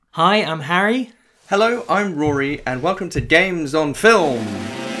Hi, I'm Harry. Hello, I'm Rory, and welcome to Games on Film.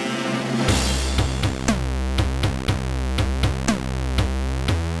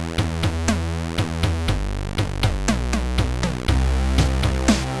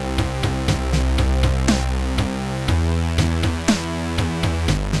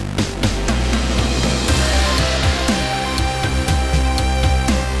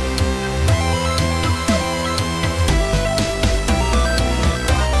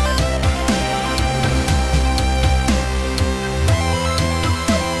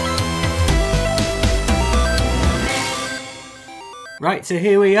 Right, so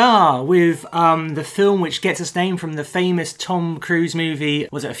here we are with the film which gets its name from the famous Tom Cruise movie.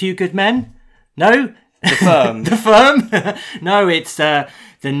 Was it A Few Good Men? No? The Firm. The Firm? No, it's The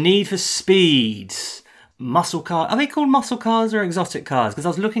Need for Speed. Muscle car. Are they called muscle cars or exotic cars? Because I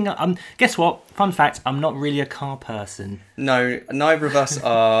was looking at... guess what? Fun fact, I'm not really a car person. No, neither of us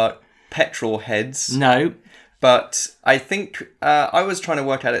are petrol heads. No. But I think I was trying to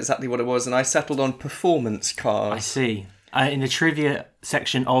work out exactly what it was, and I settled on performance cars. I see. In the trivia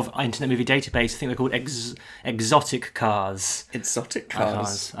section of Internet Movie Database, I think they're called exotic cars. Exotic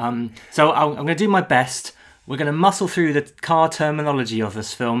cars. So I'm going to do my best. We're going to muscle through the car terminology of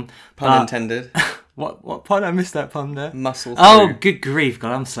this film. Pun intended. What pun? I missed that pun there. Muscle through. Oh, good grief.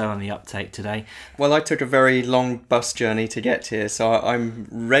 God, I'm slow on the uptake today. Well, I took a very long bus journey to get here, so I'm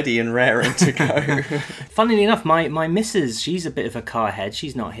ready and raring to go. Funnily enough, my missus, she's a bit of a car head.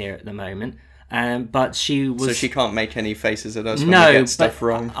 She's not here at the moment. But she was... So she can't make any faces at us when we get stuff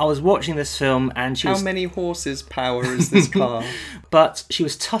wrong. I was watching this film and she How many horses power is this car? But she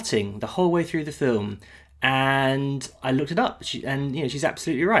was tutting the whole way through the film. And I looked it up, and she's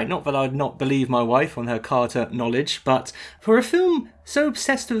absolutely right. Not that I'd not believe my wife on her car knowledge, but for a film so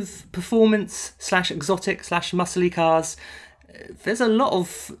obsessed with performance / exotic / muscly cars, there's a lot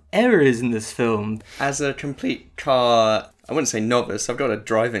of errors in this film. As a complete car... I wouldn't say novice, I've got a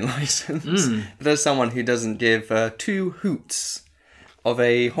driving license. But as someone who doesn't give two hoots of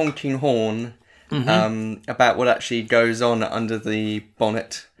a honking horn about what actually goes on under the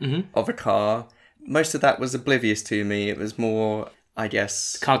bonnet of a car, most of that was oblivious to me. It was more, I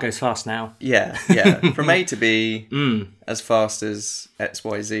guess... Car goes fast now. Yeah. From A to B, as fast as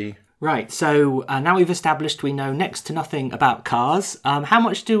XYZ. Right, so now we've established we know next to nothing about cars. How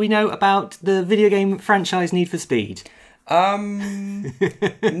much do we know about the video game franchise Need for Speed?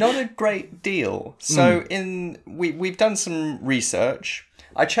 Not a great deal. So we've done some research.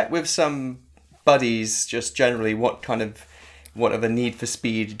 I checked with some buddies just generally what are the Need for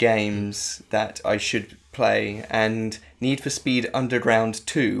Speed games that I should play, and Need for Speed Underground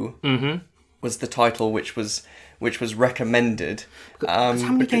 2 was the title which was recommended. How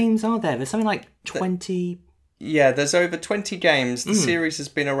many games are there? There's something like 20... Yeah, there's over 20 games. The series has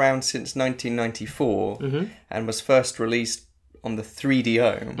been around since 1994 and was first released on the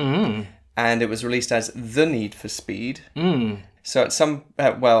 3DO. And it was released as The Need for Speed. So at some...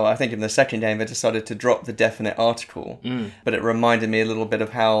 I think in the second game they decided to drop the definite article. But it reminded me a little bit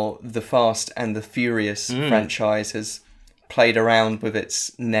of how the Fast and the Furious franchise has played around with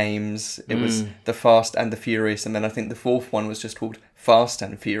its names. It was the Fast and the Furious, and then I think the fourth one was just called Fast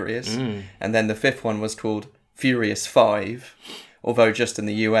and Furious. And then the fifth one was called Furious 5, although just in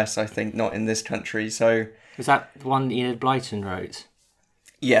the US, I think, not in this country. So was that the one Enid Blyton wrote?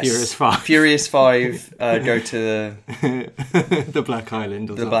 Yes. Furious 5. Furious 5 go to the Black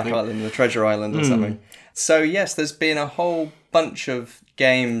Island or something. The Black Island, the Treasure Island or something. So yes, there's been a whole bunch of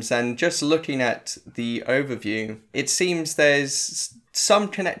games, and just looking at the overview, it seems there's some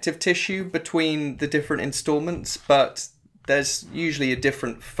connective tissue between the different installments, but there's usually a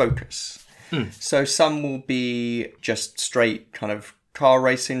different focus. So some will be just straight kind of car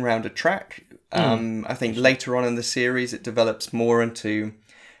racing around a track. I think later on in the series it develops more into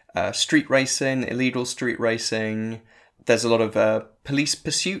street racing, illegal street racing. There's a lot of police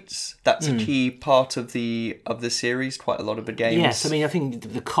pursuits. That's a key part of the series. Quite a lot of the games. Yes, I mean I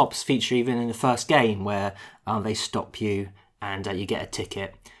think the cops feature even in the first game where they stop you and you get a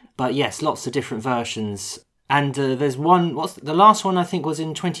ticket. But yes, lots of different versions. And there's one, the last one I think was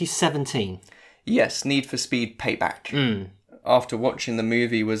in 2017. Yes, Need for Speed Payback. After watching the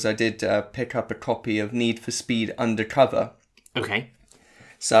movie I did pick up a copy of Need for Speed Undercover. Okay.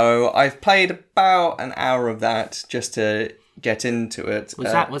 So I've played about an hour of that just to get into it.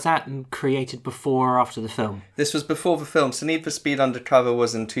 Was that created before or after the film? This was before the film. So Need for Speed Undercover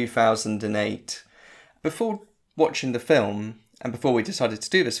was in 2008. Before watching the film, and before we decided to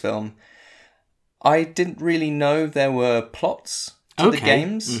do this film, I didn't really know there were plots to the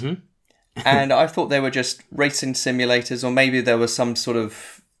games. And I thought they were just racing simulators, or maybe there was some sort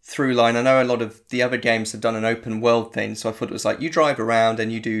of through line. I know a lot of the other games have done an open world thing, so I thought it was like you drive around and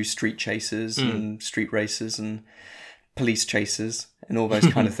you do street chases and street races and police chases and all those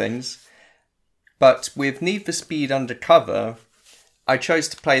kind of things. But with Need for Speed Undercover, I chose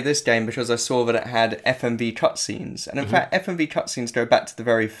to play this game because I saw that it had FMV cutscenes. And in fact, FMV cutscenes go back to the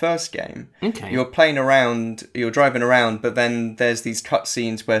very first game. Okay. You're playing around, you're driving around, but then there's these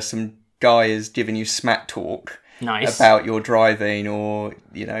cutscenes where some guy is giving you smack talk. Nice. About your driving or,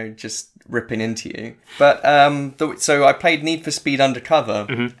 just ripping into you. But, so I played Need for Speed Undercover,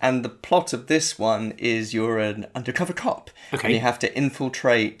 and the plot of this one is you're an undercover cop. Okay. And you have to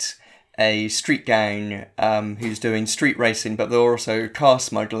infiltrate a street gang who's doing street racing, but they're also car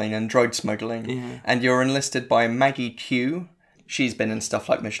smuggling and drug smuggling. Yeah. And you're enlisted by Maggie Q. She's been in stuff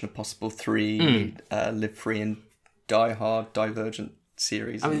like Mission Impossible 3, Live Free and Die Hard, Divergent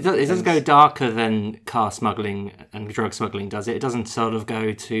series. I mean, it doesn't go darker than car smuggling and drug smuggling, does it? It doesn't sort of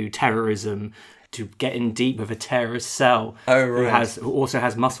go to terrorism, to getting deep with a terrorist cell who also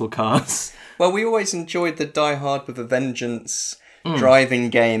has muscle cars. Well, we always enjoyed the Die Hard with a Vengeance driving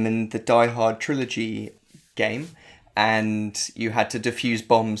game and the Die Hard trilogy game, and you had to defuse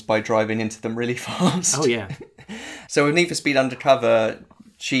bombs by driving into them really fast. Oh, yeah. So with Need for Speed Undercover,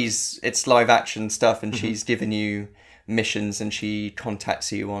 it's live action stuff, and she's given you missions and she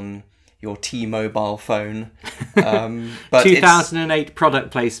contacts you on your T-Mobile phone. But 2008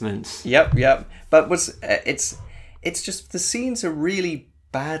 product placements. Yep. But it's just the scenes are really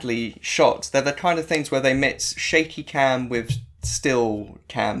badly shot. They're the kind of things where they mix shaky cam with still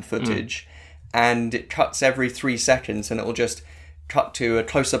cam footage, and it cuts every 3 seconds, and it'll just cut to a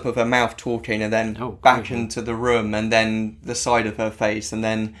close-up of her mouth talking, and then back into the room, and then the side of her face, and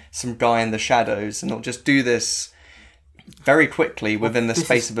then some guy in the shadows, and it'll just do this very quickly within the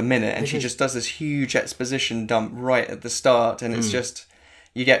space of a minute, and she just does this huge exposition dump right at the start, and it's just,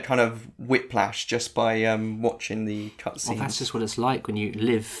 you get kind of whiplash just by watching the cutscenes. Well, that's just what it's like when you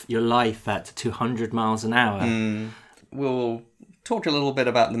live your life at 200 miles an hour. We'll talk a little bit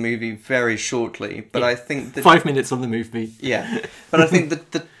about the movie very shortly, but I think that 5 minutes on the movie. Yeah, but I think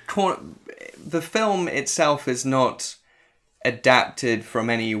that the film itself is not adapted from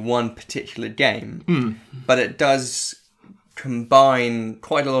any one particular game, but it does combine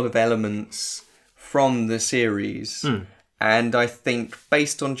quite a lot of elements from the series. And I think,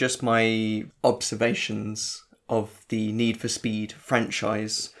 based on just my observations of the Need for Speed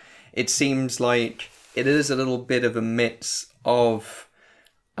franchise, it seems like it is a little bit of a mix of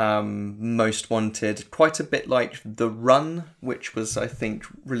Most Wanted, quite a bit like The Run, which was, I think,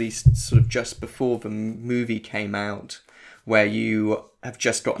 released sort of just before the movie came out, where you have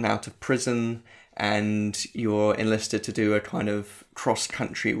just gotten out of prison and you're enlisted to do a kind of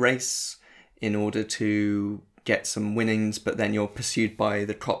cross-country race in order to get some winnings, but then you're pursued by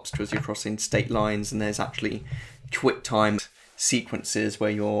the cops because you're crossing state lines, and there's actually quick time sequences where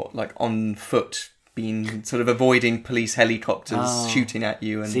you're like on foot, being sort of avoiding police helicopters shooting at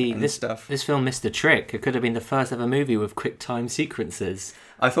you and stuff. This film missed the trick. It could have been the first ever movie with quick time sequences.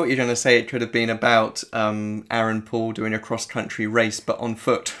 I thought you were going to say it could have been about Aaron Paul doing a cross-country race, but on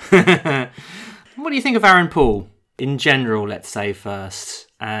foot. What do you think of Aaron Paul in general, let's say, first?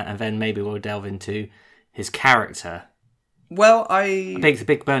 And then maybe we'll delve into his character. Well, It's a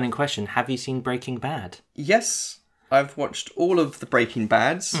big burning question. Have you seen Breaking Bad? Yes, I've watched all of the Breaking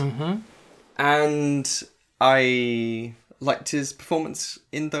Bads. And I liked his performance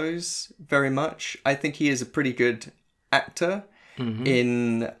in those very much. I think he is a pretty good actor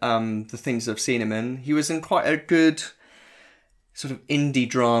in the things I've seen him in. He was in quite a good sort of indie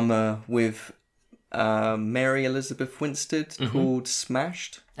drama with Mary Elizabeth Winstead called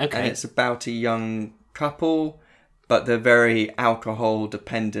Smashed. Okay. And it's about a young couple, but they're very alcohol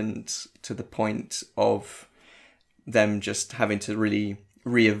dependent to the point of them just having to really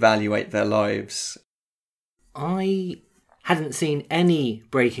reevaluate their lives. I hadn't seen any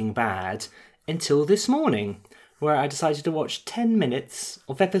Breaking Bad until this morning, where I decided to watch 10 minutes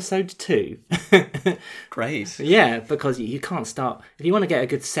of episode 2. Great. Yeah, because you can't start... If you want to get a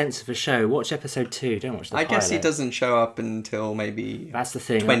good sense of a show, watch episode 2, don't watch the pilot. I guess he doesn't show up until maybe That's the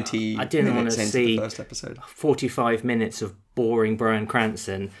thing. 20 I didn't want minutes to into see the first episode. 45 minutes of boring Bryan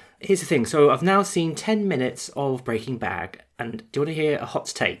Cranston. Here's the thing. So I've now seen 10 minutes of Breaking Bad, and do you want to hear a hot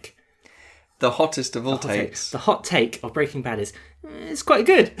take? The hottest of all takes. The hot take of Breaking Bad is, it's quite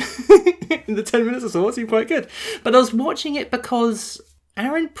good. In the 10 minutes or so, it seemed quite good. But I was watching it because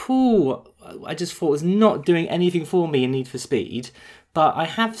Aaron Paul, I just thought, was not doing anything for me in Need for Speed. But I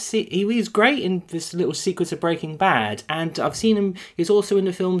have seen, he was great in this little sequence of Breaking Bad. And I've seen him, he's also in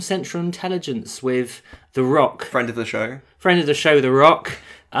the film Central Intelligence with The Rock. Friend of the show. Friend of the show, The Rock.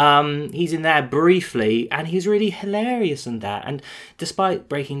 He's in there briefly, and he's really hilarious in that. And despite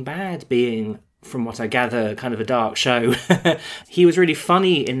Breaking Bad being, from what I gather, kind of a dark show, he was really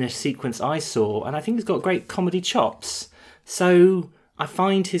funny in the sequence I saw, and I think he's got great comedy chops. So I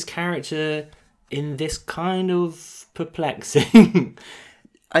find his character in this kind of perplexing.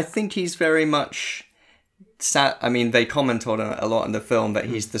 I think he's very much... I mean, they comment on it a lot in the film that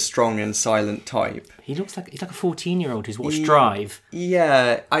he's the strong and silent type. He's like a 14-year-old who's watched Drive.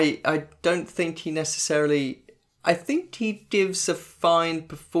 Yeah, I don't think he necessarily... I think he gives a fine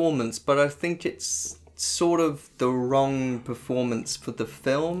performance, but I think it's sort of the wrong performance for the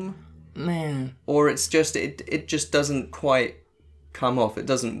film. Man. Or it's just... It just doesn't quite come off. It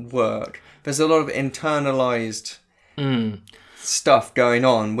doesn't work. There's a lot of internalized stuff going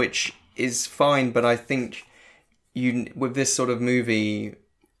on, which is fine, but I think... with this sort of movie,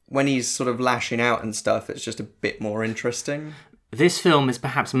 when he's sort of lashing out and stuff, it's just a bit more interesting. This film is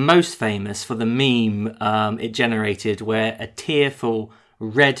perhaps most famous for the meme it generated, where a tearful,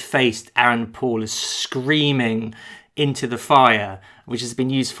 red-faced Aaron Paul is screaming into the fire, which has been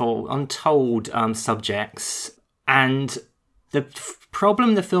used for untold subjects. And the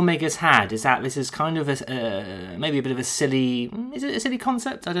problem the filmmakers had is that this is kind of maybe a bit of a silly... Is it a silly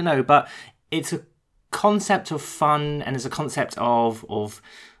concept? I don't know, but it's a concept of fun, and as a concept of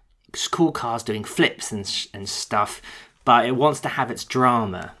cool cars doing flips and stuff, but it wants to have its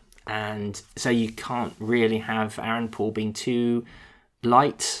drama, and so you can't really have Aaron Paul being too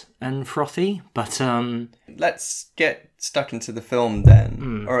light and frothy. But let's get stuck into the film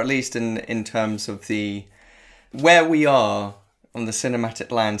then, or at least in terms of the where we are on the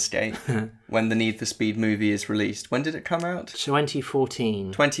cinematic landscape when the Need for Speed movie is released. When did it come out?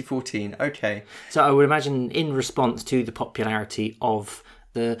 2014. 2014, okay. So I would imagine in response to the popularity of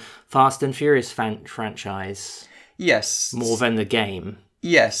the Fast and Furious franchise. Yes. More than the game.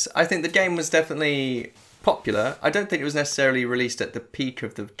 Yes, I think the game was definitely popular. I don't think it was necessarily released at the peak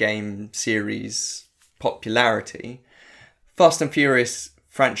of the game series popularity. Fast and Furious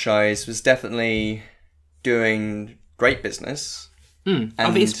franchise was definitany doing... great business. And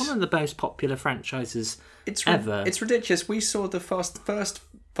I think it's one of the most popular franchises ever. It's ridiculous. We saw the first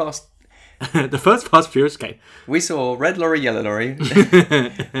the first Fast Furious game. We saw Red Lorry, Yellow Lorry.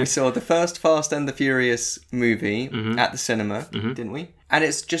 We saw the first Fast and the Furious movie at the cinema, didn't we? And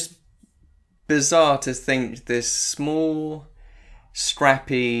it's just bizarre to think this small,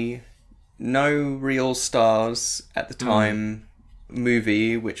 scrappy, no real stars at the time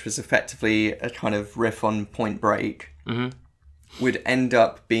movie, which was effectively a kind of riff on Point Break, would end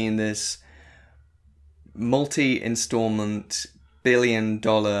up being this multi-installment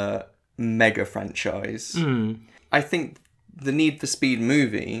billion-dollar mega franchise. I think the Need for Speed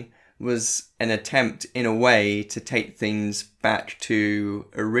movie was an attempt in a way to take things back to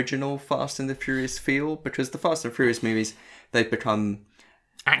original Fast and the Furious feel, because the Fast and Furious movies, they've become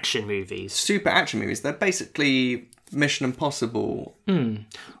action movies, super action movies. They're basically Mission Impossible.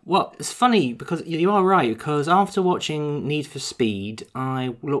 Well, it's funny because you are right, because after watching Need for Speed,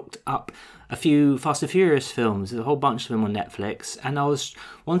 I looked up a few Fast and Furious films. There's a whole bunch of them on Netflix, and I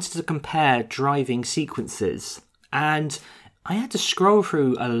wanted to compare driving sequences, and I had to scroll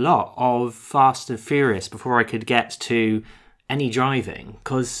through a lot of Fast and Furious before I could get to any driving,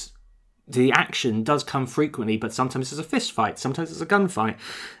 because the action does come frequently, but sometimes it's a fist fight, sometimes it's a gunfight,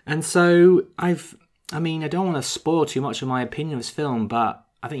 and so I don't want to spoil too much of my opinion of this film, but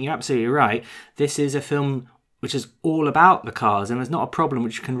I think you're absolutely right. This is a film which is all about the cars, and there's not a problem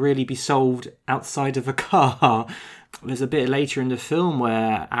which can really be solved outside of a car. There's a bit later in the film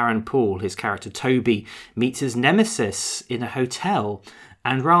where Aaron Paul, his character Toby, meets his nemesis in a hotel.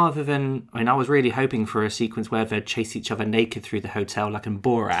 And rather than... I was really hoping for a sequence where they'd chase each other naked through the hotel like in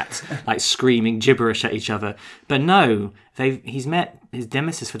Borat, like screaming gibberish at each other. But no, he's met his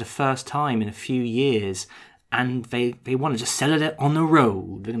nemesis for the first time in a few years, and they want to just settle it on the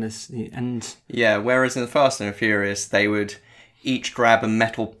road. Yeah, whereas in the Fast and the Furious, they would each grab a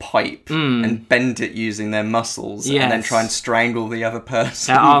metal pipe and bend it using their muscles, and then try and strangle the other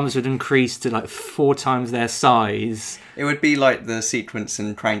person. Their arms would increase to like 4 times their size. It would be like the sequence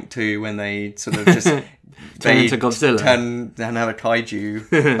in Crank 2 when they sort of just turn into Godzilla and have a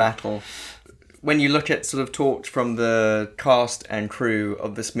kaiju battle. When you look at sort of talk from the cast and crew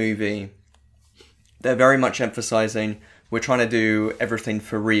of this movie, they're very much emphasising we're trying to do everything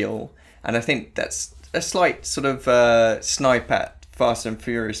for real. And I think that's a slight sort of snipe at Fast and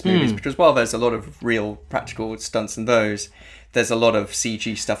Furious movies, because while there's a lot of real practical stunts in those, there's a lot of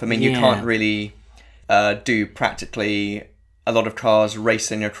CG stuff. I mean, you can't really do practically a lot of cars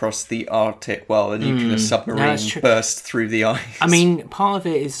racing across the Arctic while a nuclear submarine that's true. burst through the ice. I mean, part of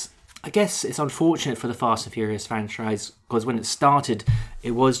it is, I guess it's unfortunate for the Fast and Furious franchise, because when it started,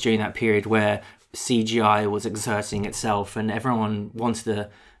 it was during that period where CGI was exerting itself and everyone wanted to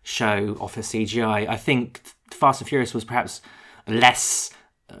show off a CGI. I think Fast and Furious was perhaps less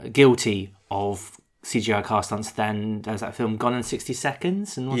guilty of CGI car stunts than there was that film Gone in 60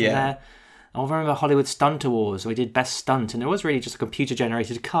 Seconds, and wasn't there? I remember Hollywood Stunt Awards, where we did Best Stunt, and it was really just a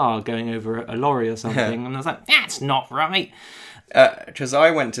computer-generated car going over a lorry or something, and I was like, that's not right. Because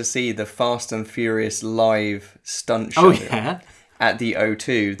I went to see the Fast and Furious live stunt show at the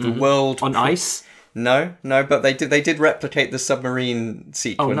O2. The world... On ice? No, but they did replicate the submarine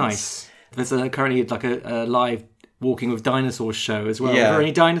sequence. Oh, nice. There's currently like a live Walking with Dinosaurs show as well. Yeah. Are there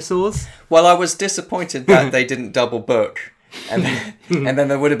any dinosaurs? Well, I was disappointed that they didn't double book. And then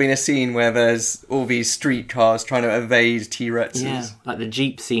there would have been a scene where there's all these street cars trying to evade T-Rexes. Yeah, like the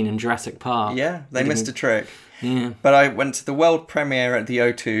Jeep scene in Jurassic Park. Yeah, they missed a trick. Yeah. But I went to the world premiere at the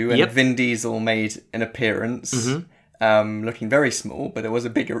O2 and Yep. Vin Diesel made an appearance, looking very small, but it was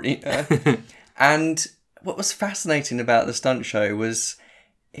a big arena. And what was fascinating about the stunt show was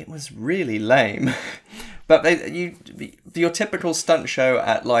it was really lame. But your typical stunt show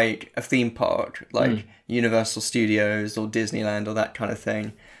at like a theme park, like Universal Studios or Disneyland or that kind of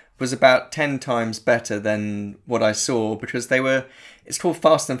thing, was about 10 times better than what I saw, because it's called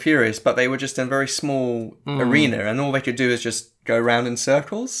Fast and Furious, but they were just in a very small arena, and all they could do is just go around in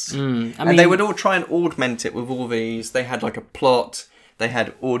circles. And they would all try and augment it with all these. They had like a plot, they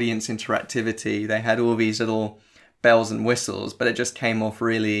had audience interactivity, they had all these little bells and whistles, but it just came off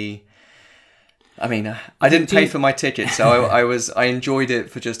really... I mean, I didn't pay for my ticket, so I enjoyed it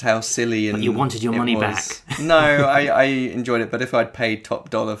for just how silly and... But you wanted your money back. No, I enjoyed it, but if I'd paid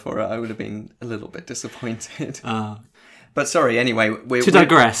top dollar for it, I would have been a little bit disappointed. But sorry, anyway... To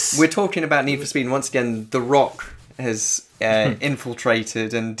digress. We're talking about Need for Speed, and once again, The Rock has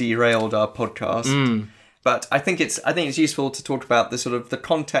infiltrated and derailed our podcast. But I think it's useful to talk about the sort of the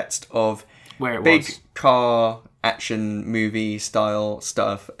context of where it big was. car action movie style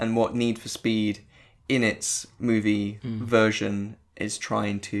stuff, and what Need for Speed in its movie version is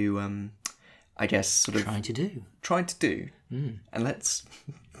trying to I guess sort of Trying to do. And let's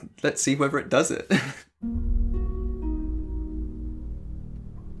see whether it does it.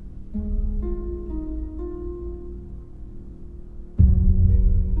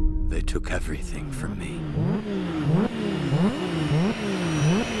 They took everything from me.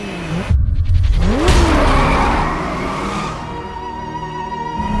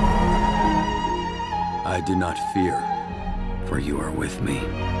 I do not fear, for you are with me.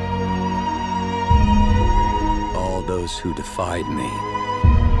 All those who defied me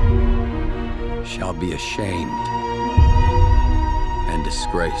shall be ashamed and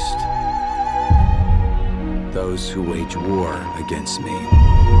disgraced. Those who wage war against me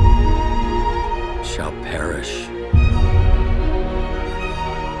shall perish.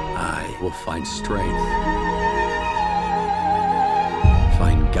 I will find strength,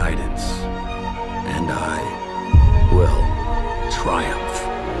 find guidance, and I will triumph.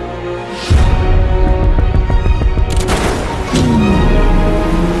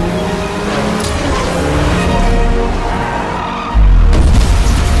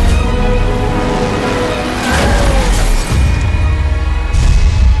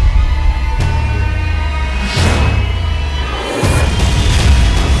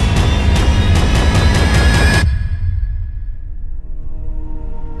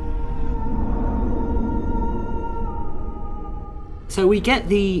 So we get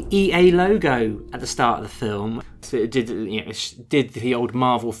the EA logo at the start of the film. So it did the old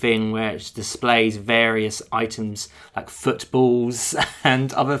Marvel thing where it displays various items like footballs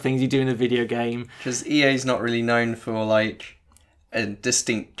and other things you do in a video game. Because EA's not really known for like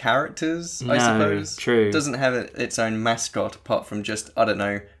distinct characters, I suppose. True. It doesn't have its own mascot apart from just, I don't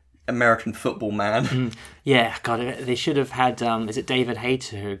know, American football man. Yeah, God, they should have had, is it David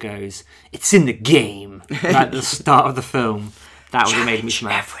Hayter who goes, "It's in the game," at the start of the film. That would have made me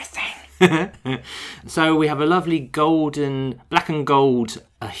smile. Everything. So we have a lovely golden, black and gold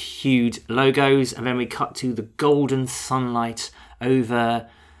hued logos, and then we cut to the golden sunlight over...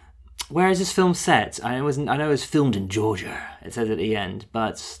 Where is this film set? I know it was filmed in Georgia, it says at the end,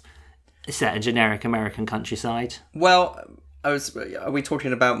 but it's set in generic American countryside. Well, are we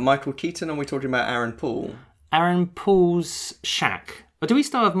talking about Michael Keaton or are we talking about Aaron Paul? Aaron Paul's shack. Or do we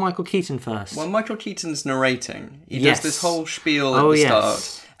start with Michael Keaton first? Well, Michael Keaton's narrating. He Yes. does this whole spiel at the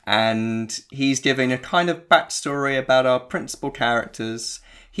start. And he's giving a kind of backstory about our principal characters.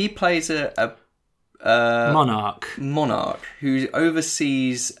 He plays a Monarch. who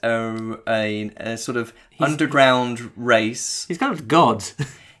oversees a sort of underground race. He's kind of god.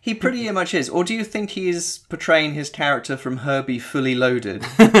 He pretty much is. Or do you think he is portraying his character from Herbie Fully Loaded?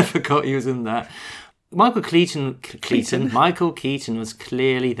 I forgot he was in that. Michael Keaton was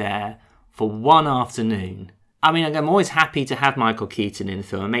clearly there for one afternoon. I mean, I'm always happy to have Michael Keaton in the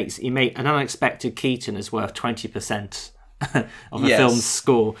film. An unexpected Keaton is worth 20% of a film's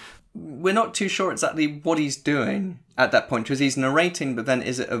score. We're not too sure exactly what he's doing at that point, because he's narrating, but then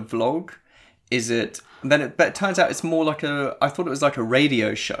is it a vlog? But it turns out it's more like I thought it was like a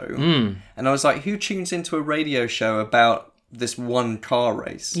radio show. And I was like, who tunes into a radio show about this one car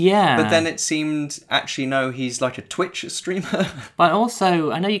race? Yeah. But then it seemed, actually, no, he's like a Twitch streamer. But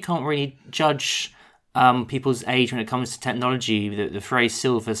also, I know you can't really judge people's age when it comes to technology. The phrase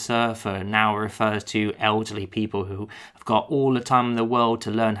Silver Surfer now refers to elderly people who have got all the time in the world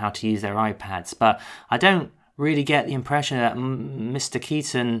to learn how to use their iPads. But I don't really get the impression that Mr.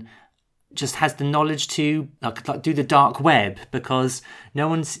 Keaton just has the knowledge to like do the dark web, because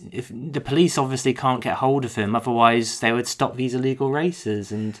if the police obviously can't get hold of him, otherwise they would stop these illegal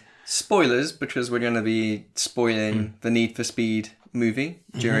races. And spoilers, because we're going to be spoiling the Need for Speed movie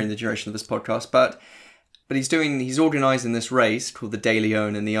during the duration of this podcast, but he's organising this race called the De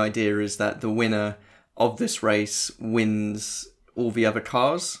Leon, and the idea is that the winner of this race wins all the other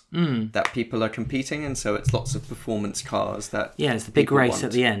cars that people are competing in. So it's lots of performance cars that it's the big race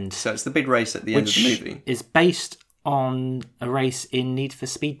at the end. So it's the big race at the end of the movie. Is based on a race in Need for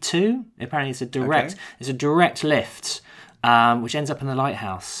Speed 2. Apparently it's a direct lift, which ends up in the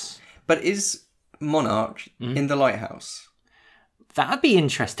lighthouse. But is Monarch in the lighthouse? That'd be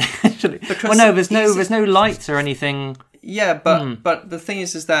interesting, actually. Because there's no lights or anything. Yeah, but the thing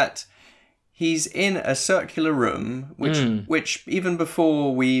is that he's in a circular room, which even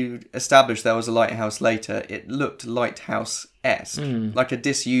before we established there was a lighthouse later, it looked lighthouse-esque, like a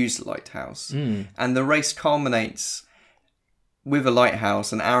disused lighthouse. And the race culminates with a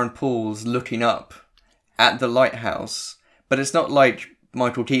lighthouse, and Aaron Paul's looking up at the lighthouse. But it's not like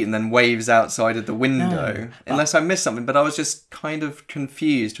Michael Keaton then waves outside of the window, unless I missed something. But I was just kind of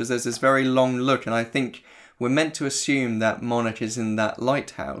confused, because there's this very long look, and I think we're meant to assume that Monarch is in that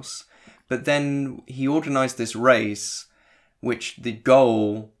lighthouse. But then he organised this race, which the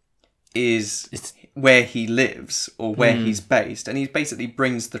goal is where he lives or where he's based. And he basically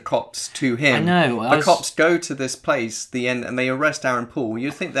brings the cops to him. I know. The cops go to this place, and they arrest Aaron Paul.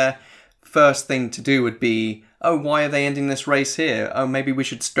 You'd think their first thing to do would be, oh, why are they ending this race here? Oh, maybe we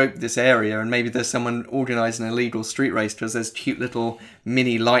should scope this area, and maybe there's someone organising an illegal street race, because there's cute little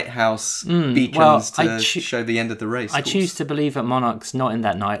mini lighthouse beacons to show the end of the race. I choose to believe that Monarch's not in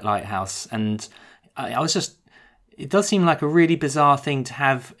that lighthouse, and it does seem like a really bizarre thing to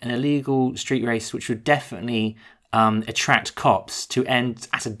have an illegal street race, which would definitely attract cops, to end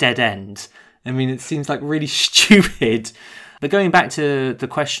at a dead end. I mean, it seems like really stupid. But going back to the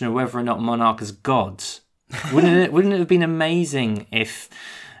question of whether or not Monarch is God, wouldn't it have been amazing if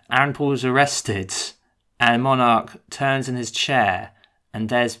Aaron Paul was arrested and Monarch turns in his chair and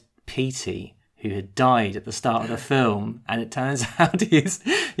there's Petey, who had died at the start of the film, and it turns out he's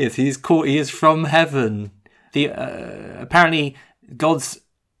from heaven. Apparently God's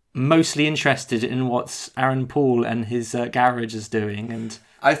mostly interested in what Aaron Paul and his garage is doing, and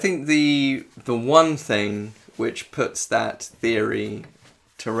I think the one thing which puts that theory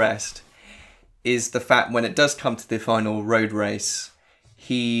to rest is the fact when it does come to the final road race,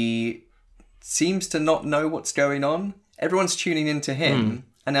 he seems to not know what's going on. Everyone's tuning into him,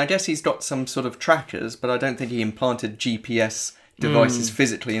 and I guess he's got some sort of trackers, but I don't think he implanted GPS devices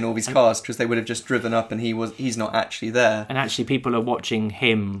physically in all these cars, because they would have just driven up and he's not actually there. And actually people are watching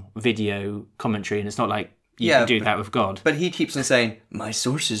him video commentary, and it's not like you can do that with God. But he keeps on saying, my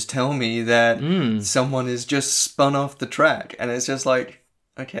sources tell me that someone has just spun off the track. And it's just like,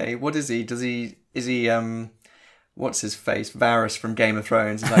 okay, what is he? Is he what's his face? Varys from Game of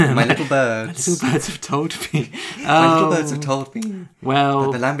Thrones. He's like, my little birds. My little birds have told me. My little birds have told me.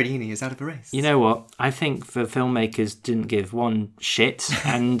 Well, that the Lamborghini is out of the race. You know what? I think the filmmakers didn't give one shit,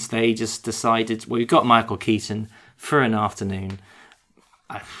 and they just decided, well, we've got Michael Keaton for an afternoon.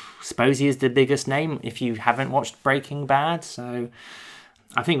 I suppose he is the biggest name if you haven't watched Breaking Bad, so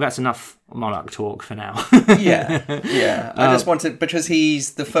I think that's enough Monarch talk for now. Yeah. I just wanted, because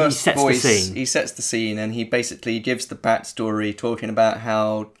he's the first voice. He sets the scene, and he basically gives the backstory, talking about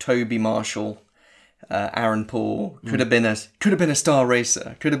how Toby Marshall, Aaron Paul, could have been a star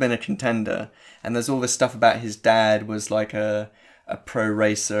racer, could have been a contender. And there's all this stuff about his dad was like a pro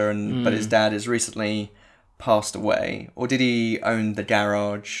racer, but his dad has recently passed away. Or did he own the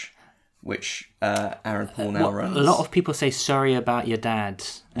garage? which Aaron Paul now runs. A lot of people say sorry about your dad.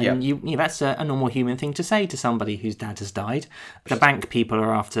 And Yeah. that's a normal human thing to say to somebody whose dad has died. The bank people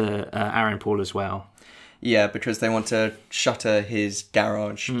are after Aaron Paul as well. Yeah, because they want to shutter his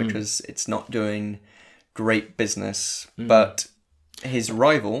garage because it's not doing great business. But his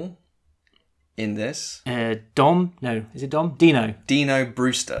rival in this... Dom? No, is it Dom? Dino. Dino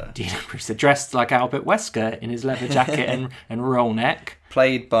Brewster. Dino Brewster, dressed like Albert Wesker in his leather jacket and roll neck.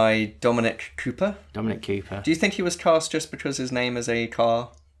 Played by Dominic Cooper. Dominic Cooper. Do you think he was cast just because his name is a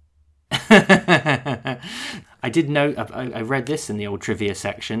car? I did know. I read this in the old trivia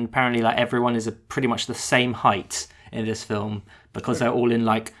section. Apparently, like everyone is pretty much the same height in this film because they're all in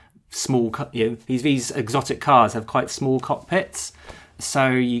like small. These exotic cars have quite small cockpits,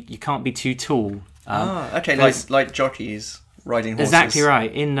 so you can't be too tall. Okay, like jockeys riding horses. Exactly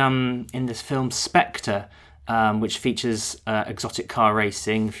right. In this film Spectre, which features exotic car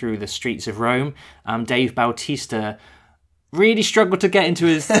racing through the streets of Rome, Dave Bautista really struggled to get into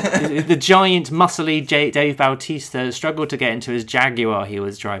his the giant muscly Dave Bautista struggled to get into his Jaguar he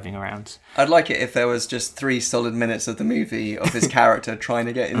was driving around. I'd like it if there was just 3 solid minutes of the movie of his character trying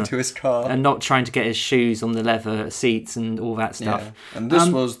to get into his car. And not trying to get his shoes on the leather seats and all that stuff. Yeah. And this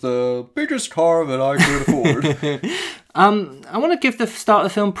was the biggest car that I could afford. I want to give the start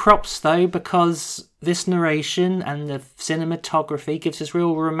of the film props, though, because this narration and the cinematography gives this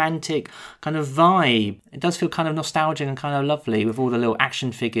real romantic kind of vibe. It does feel kind of nostalgic and kind of lovely with all the little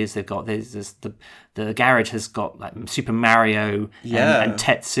action figures they've got. There's the garage has got like Super Mario and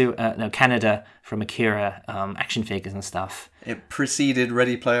Tetsu, Canada from Akira action figures and stuff. It preceded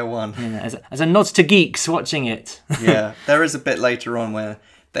Ready Player One. Yeah, as a nod to geeks watching it. Yeah, there is a bit later on where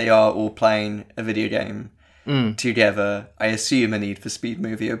they are all playing a video game together. I assume a Need for Speed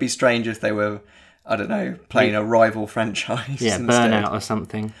movie. It would be strange if they were, I don't know, playing a rival franchise. Yeah, instead. Burnout or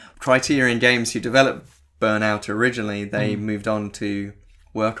something. Criterion Games, who developed Burnout originally, they moved on to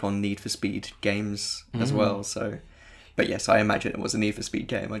work on Need for Speed games as well. So, but yes, I imagine it was a Need for Speed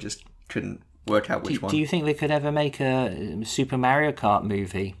game. I just couldn't work out which one. Do you think they could ever make a Super Mario Kart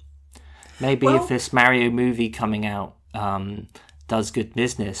movie? Maybe if this Mario movie coming out does good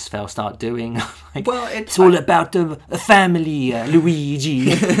business, they'll start doing it's all about a family,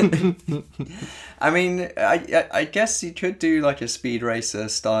 Luigi. I mean, I guess you could do like a Speed Racer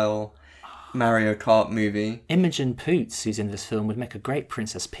style Mario Kart movie. Imogen Poots, who's in this film, would make a great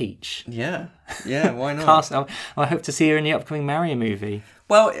Princess Peach. Yeah, why not? I hope to see her in the upcoming Mario movie.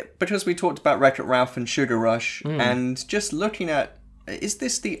 Well, because we talked about Wreck-It Ralph and Sugar Rush, and just looking at, is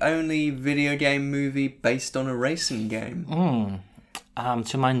this the only video game movie based on a racing game?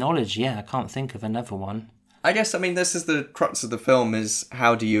 To my knowledge, I can't think of another one. I guess, I mean, this is the crux of the film, is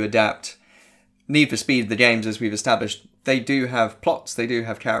how do you adapt Need for Speed, the games, as we've established, they do have plots, they do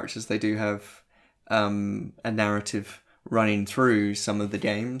have characters, they do have a narrative running through some of the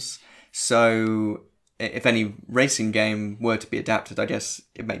games. So if any racing game were to be adapted, I guess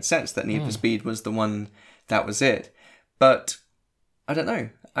it made sense that Need for Speed was the one that was it. But I don't know.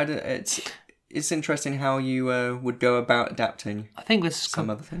 It's interesting how you would go about adapting. I think there's some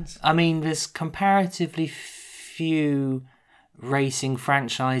other things. I mean, there's comparatively few racing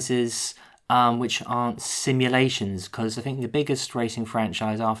franchises which aren't simulations, because I think the biggest racing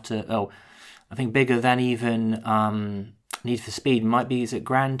franchise I think bigger than even Need for Speed might be, is it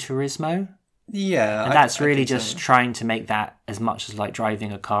Gran Turismo? Yeah. And that's really just trying to make that as much as like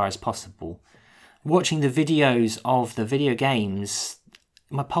driving a car as possible. Watching the videos of the video games,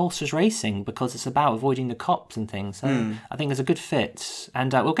 my pulse was racing because it's about avoiding the cops and things. So I think there's a good fit.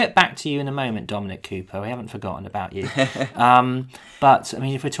 And we'll get back to you in a moment, Dominic Cooper. We haven't forgotten about you. But, I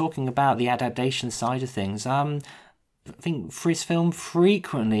mean, if we're talking about the adaptation side of things, I think this film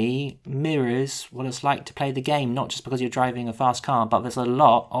frequently mirrors what it's like to play the game, not just because you're driving a fast car, but there's a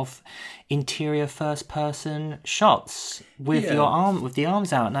lot of interior first-person shots with with the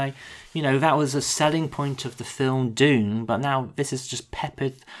arms out. Now, you know, that was a selling point of the film Dune, but now this is just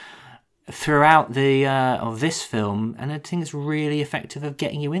peppered throughout the of this film, and I think it's really effective of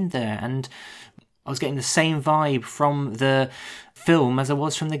getting you in there. And I was getting the same vibe from the film as I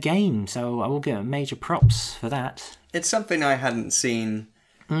was from the game, so I will get major props for that. It's something I hadn't seen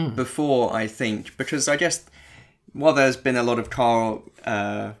before, I think, because I guess while there's been a lot of car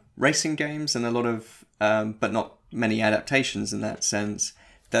racing games and a lot of, but not many adaptations in that sense,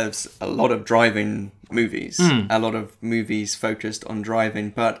 there's a lot of driving movies, a lot of movies focused on driving,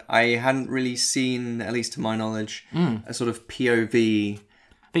 but I hadn't really seen, at least to my knowledge, a sort of POV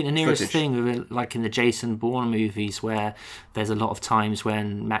I think the nearest footage. thing, like in the Jason Bourne movies, where there's a lot of times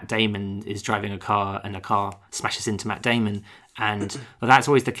when Matt Damon is driving a car and a car smashes into Matt Damon, and that's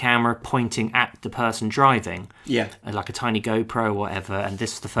always the camera pointing at the person driving, Yeah. like a tiny GoPro or whatever. And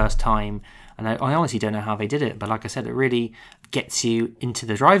this was the first time, and I honestly don't know how they did it, but like I said, it really gets you into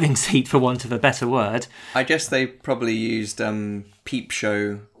the driving seat, for want of a better word. I guess they probably used peep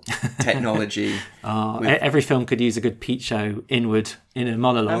show technology. Every film could use a good Pete show inward in a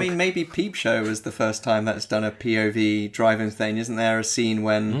monologue. I mean, maybe Peep Show was the first time that's done a POV driving thing. Isn't there a scene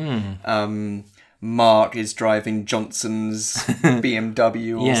when Mark is driving Johnson's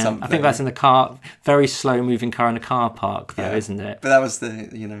BMW or something? I think that's in the car, very slow moving car in a car park, though, isn't it? But that was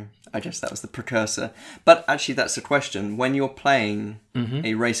the, I guess that was the precursor. But actually, that's the question. When you're playing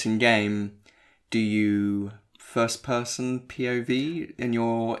a racing game, do you first-person POV in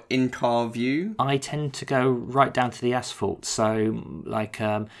your in-car view? I tend to go right down to the asphalt, so like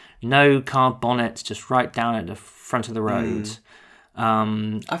no car bonnet, just right down at the front of the road.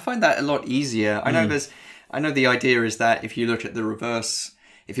 I find that a lot easier. I know the idea is that if you look at the reverse,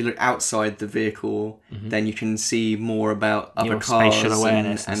 if you look outside the vehicle, then you can see more about other Your cars spatial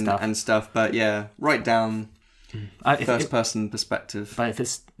awareness and stuff. But yeah, right down first-person perspective. But if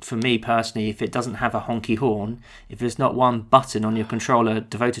it's, for me personally, if it doesn't have a honky horn, if there's not one button on your controller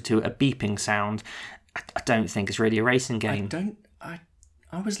devoted to a beeping sound, I don't think it's really a racing game. I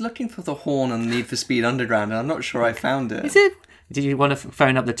was looking for the horn on Need for Speed Underground, and I'm not sure I found it. Is it? Did you want to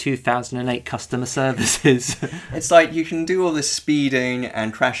phone up the 2008 customer services? It's like you can do all this speeding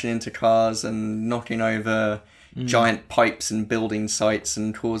and crashing into cars and knocking over giant pipes and building sites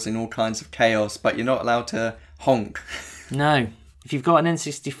and causing all kinds of chaos, but you're not allowed to honk. No. If you've got an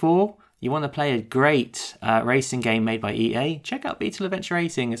N64, you want to play a great racing game made by EA, check out Beetle Adventure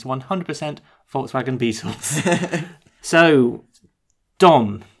Racing. It's 100% Volkswagen Beetles. So,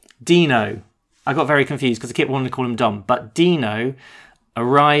 Dino. I got very confused because I kept wanting to call him Dom, but Dino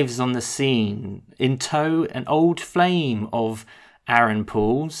arrives on the scene in tow an old flame of Aaron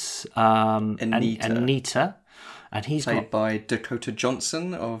Paul's Anita. And he's played by Dakota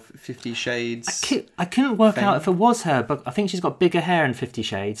Johnson of 50 Shades. I couldn't work out if it was her, but I think she's got bigger hair in 50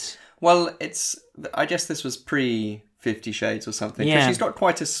 Shades. Well, I guess this was pre 50 Shades or something. Yeah. She's got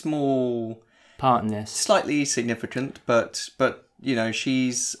quite a small part in this. Slightly significant, but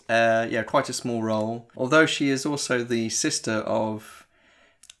she's quite a small role. Although she is also the sister of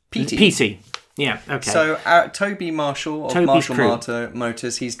Petey. Petey. Yeah, okay. So Toby Marshall of Toby's Marshall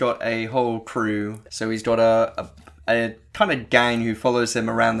Motors, he's got a whole crew. So he's got a kind of gang who follows him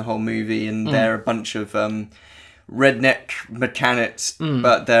around the whole movie, and they're a bunch of redneck mechanics,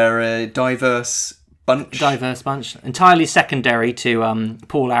 but they're a diverse bunch. Entirely secondary to Aaron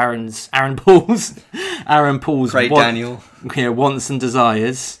Paul's Craig Daniel. Wants and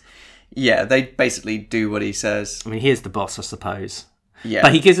desires. Yeah, they basically do what he says. I mean, here's the boss, I suppose. Yeah.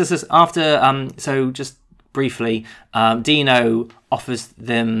 But he gives us this after. So just briefly, Dino offers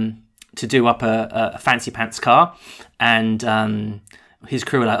them to do up a fancy pants car, and his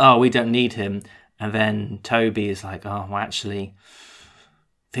crew are like, "Oh, we don't need him." And then Toby is like, "Oh, well, actually,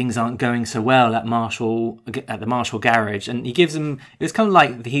 things aren't going so well at the Marshall garage." And he gives them. It's kind of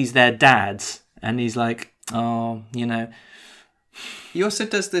like he's their dad, and he's like, "Oh, He also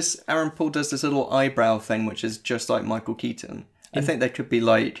does this. Aaron Paul does this little eyebrow thing, which is just like Michael Keaton. I think they could be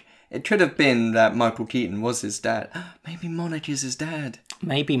like. It could have been that Michael Keaton was his dad. Maybe Monarch is his dad.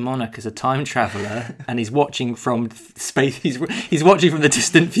 Maybe Monarch is a time traveller and he's watching from space. He's watching from the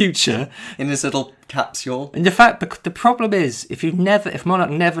distant future in his little capsule. And the fact, the problem is, if Monarch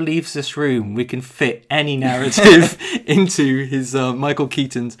never leaves this room, we can fit any narrative into his Michael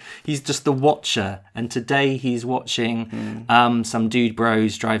Keaton's. He's just the watcher, and today he's watching some dude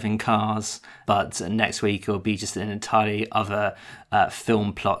bros driving cars. But next week it'll be just an entirely other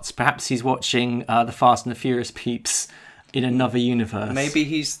film plots. Perhaps he's watching the Fast and the Furious peeps in another universe. Maybe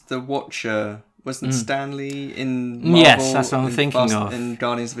he's the Watcher. Wasn't Stanley in Marvel? Yes, that's what I'm thinking of. In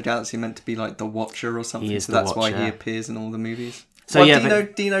Guardians of the Galaxy meant to be like the Watcher or something, so that's why he appears in all the movies. So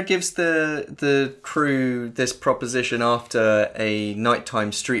Dino gives the crew this proposition after a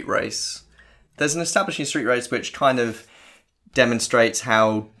nighttime street race. There's an establishing street race which kind of demonstrates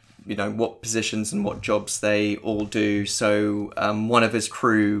how, what positions and what jobs they all do. So one of his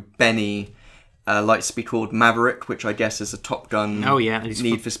crew, Benny, likes to be called Maverick, which I guess is a Top Gun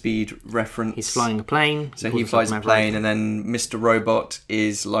Need for Speed reference. He's flying a plane. So he flies a plane, and then Mr. Robot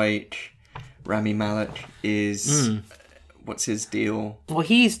is like Rami Malek is... What's his deal? Well,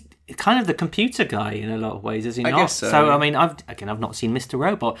 he's kind of the computer guy in a lot of ways, is he not? I guess so. So, I mean, I've not seen Mr.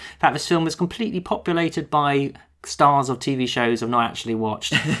 Robot. In fact, this film is completely populated by stars of TV shows I've not actually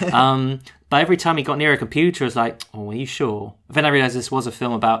watched. But every time he got near a computer, I was like, oh, are you sure? Then I realised this was a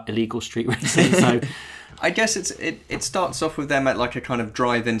film about illegal street racing, so... I guess it starts off with them at like a kind of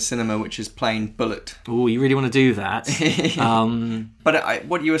drive-in cinema, which is playing Bullet. Oh, you really want to do that? But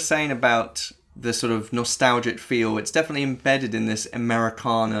what you were saying about the sort of nostalgic feel, it's definitely embedded in this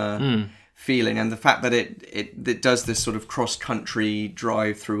Americana feeling, and the fact that it does this sort of cross-country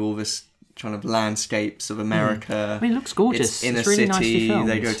drive through all this kind of landscapes of America. I mean, it looks gorgeous. It's in a really city. Nicely filmed.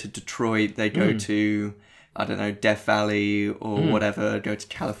 They go to Detroit. They go to, I don't know, Death Valley or whatever. Go to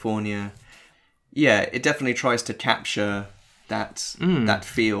California. Yeah, it definitely tries to capture that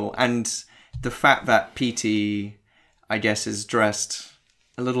feel, and the fact that Petey, I guess, is dressed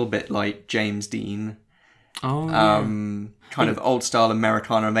a little bit like James Dean. Oh, kind of old style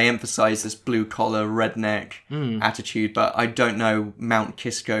Americana, and they emphasize this blue collar redneck attitude, but I don't know Mount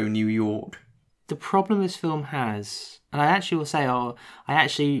Kisco, New York. The problem this film has, and I actually will say, I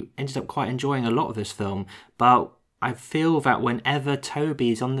actually ended up quite enjoying a lot of this film, but I feel that whenever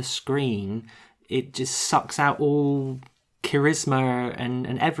Toby is on the screen, it just sucks out all charisma and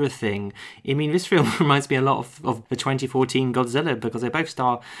everything. I mean, this film reminds me a lot of the 2014 Godzilla, because they both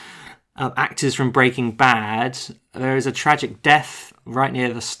star actors from Breaking Bad. There is a tragic death right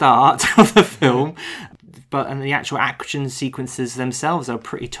near the start of the film, and the actual action sequences themselves are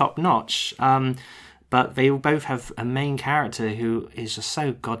pretty top-notch. But they both have a main character who is just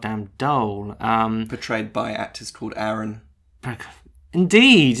so goddamn dull. Portrayed by actors called Aaron.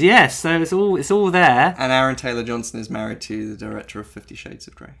 Indeed, yes. So it's all there. And Aaron Taylor Johnson is married to the director of 50 Shades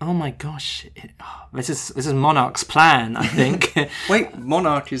of Grey. Oh my gosh, this is Monarch's plan, I think. Wait,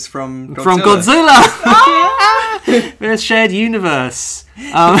 Monarch is from Godzilla. From Godzilla. We're a shared universe.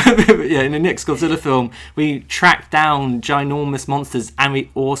 In the next Godzilla film, we track down ginormous monsters, and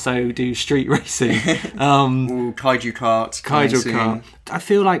we also do street racing. Kaiju kart. Kaiju kart. I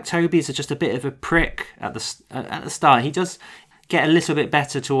feel like Toby's just a bit of a prick at the start. He does get a little bit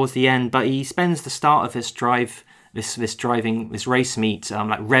better towards the end, but he spends the start of this race meet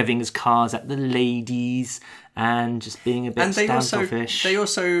like revving his cars at the ladies and just being a bit standoffish. They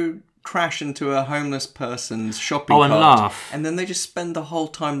also crash into a homeless person's shopping cart and laugh, and then they just spend the whole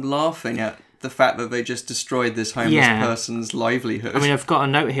time laughing at the fact that they just destroyed this homeless person's livelihood. I mean, I've got a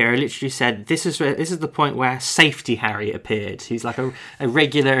note here. I literally said this is the point where Safety Harry appeared. He's like a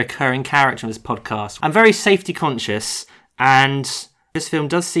regular occurring character on this podcast. I'm very safety conscious. And this film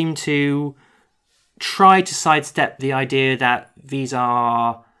does seem to try to sidestep the idea that these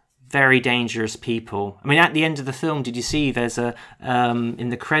are very dangerous people. I mean, at the end of the film, did you see there's in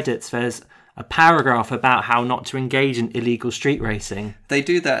the credits, there's a paragraph about how not to engage in illegal street racing. They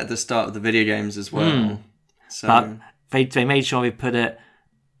do that at the start of the video games as well. So. But they made sure they put it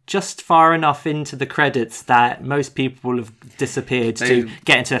just far enough into the credits that most people will have disappeared to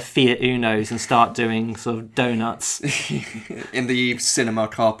get into Fiat Unos and start doing sort of donuts. In the cinema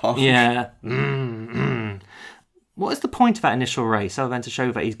car park. Yeah. What is the point of that initial race other than to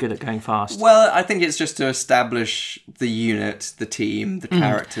show that he's good at going fast? Well, I think it's just to establish the unit, the team, the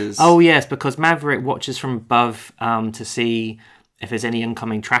characters. Oh, yes, because Maverick watches from above to see if there's any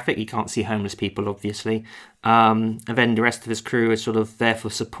oncoming traffic. He can't see homeless people, obviously. And then the rest of his crew is sort of there for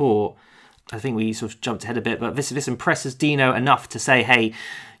support. I think we sort of jumped ahead a bit, but this impresses Dino enough to say, hey,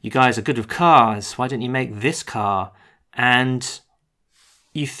 you guys are good with cars. Why don't you make this car? And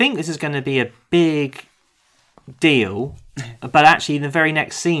you think this is going to be a big deal, but actually in the very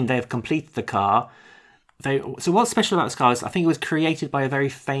next scene, they have completed the car. So what's special about this car is I think it was created by a very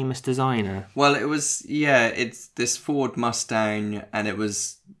famous designer. Well, it's this Ford Mustang, and it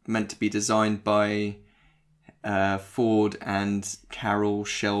was meant to be designed by Ford and Carroll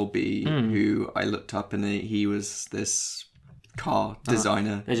Shelby, who I looked up, and he was this car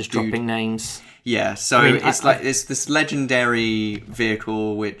designer. They're just dropping names. Yeah, so it's this legendary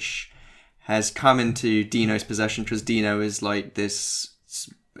vehicle which has come into Dino's possession because Dino is like this,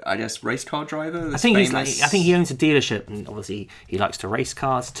 I guess, race car driver. I think he owns a dealership, and obviously he likes to race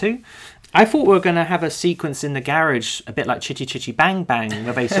cars too. I thought we were going to have a sequence in the garage, a bit like Chitty Chitty Bang Bang,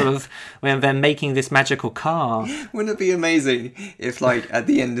 where they sort of when they're making this magical car. Wouldn't it be amazing if, like, at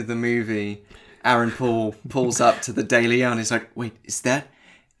the end of the movie, Aaron Paul pulls up to the Daily and he's like, "Wait, is that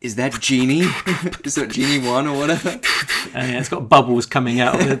Genie? Is that Genie 1 or whatever?" And it's got bubbles coming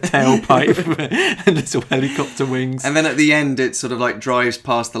out of the tailpipe and little helicopter wings. And then at the end, it sort of like drives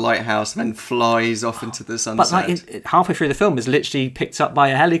past the lighthouse and then flies off into the sunset. But like halfway through the film, is literally picked up by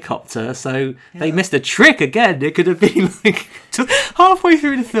a helicopter, so they missed a trick again. It could have been like just halfway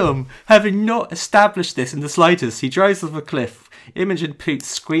through the film, having not established this in the slightest. He drives off a cliff, Imogen Poots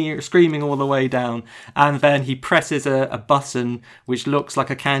screaming all the way down, and then he presses a button which looks like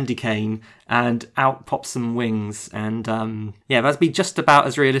a candy cane, and out pops some wings. And that'd be just about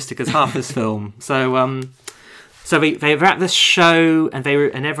as realistic as half this film. So they were at this show, and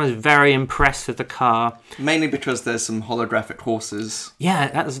everyone's very impressed with the car. Mainly because there's some holographic horses.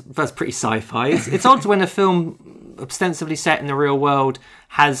 Yeah, that's pretty sci-fi. It's odd when a film ostensibly set in the real world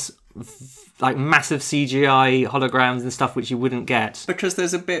has like massive CGI holograms and stuff which you wouldn't get. Because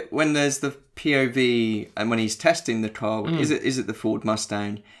there's a bit when there's the POV and when he's testing the car, is it the Ford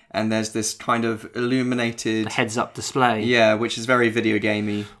Mustang? And there's this kind of illuminated heads-up display. Yeah, which is very video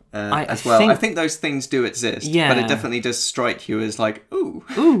gamey. As well. I think those things do exist, but it definitely does strike you as like, ooh.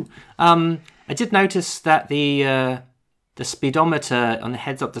 Ooh. I did notice that the speedometer on the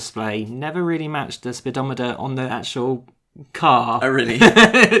heads-up display never really matched the speedometer on the actual car. Oh, really?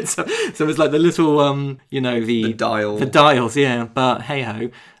 so it's like the little, the dial. The dials, yeah, but hey-ho.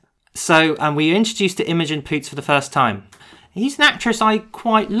 So we were introduced to Imogen Poots for the first time. He's an actress I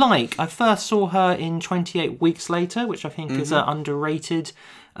quite like. I first saw her in 28 Weeks Later, which I think is an underrated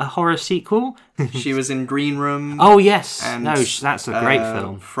horror sequel. She was in Green Room. Oh, yes. That's a great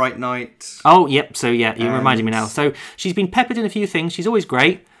film. Fright Night. Oh, yep. So, yeah, you're reminding me now. So, she's been peppered in a few things. She's always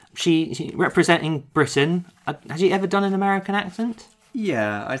great. She representing Britain. Has she ever done an American accent?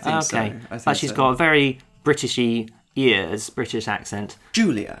 Yeah, I think so. Okay. But she's got a very Britishy ears, British accent.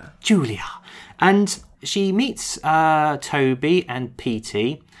 Julia. And she meets Toby and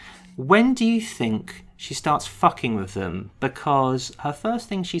Petey. When do you think she starts fucking with them? Because her first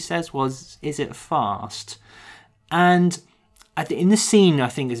thing she says was, "Is it fast?" And in the scene, I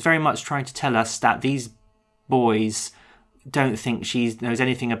think, is very much trying to tell us that these boys don't think she knows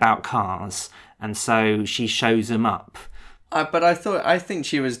anything about cars, and so she shows them up. But I think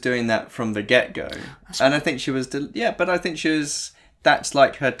she was doing that from the get-go. And I think she was... but I think she was... That's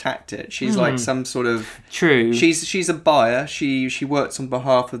like her tactic. She's like some sort of... True. She's a buyer. She works on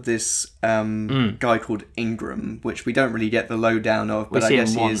behalf of this guy called Ingram, which we don't really get the lowdown of, but I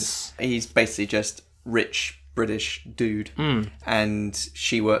guess he's basically just rich British dude. And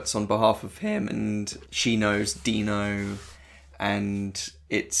she works on behalf of him, and she knows Dino, and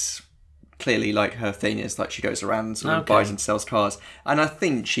it's clearly like her thing is like she goes around and sort of buys and sells cars. And I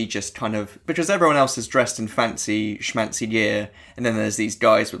think she just kind of, because everyone else is dressed in fancy schmancy gear, and then there's these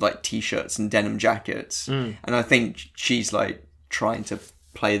guys with like t-shirts and denim jackets, and I think she's like trying to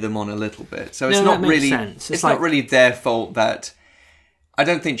play them on a little bit. So it's not really it's not really their fault that... I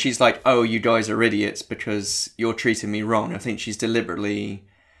don't think she's like, oh, you guys are idiots because you're treating me wrong. I think she's deliberately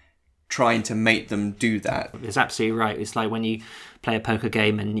trying to make them do that. It's absolutely right. It's like when you play a poker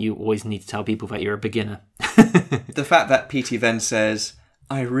game and you always need to tell people that you're a beginner. The fact that Petey then says,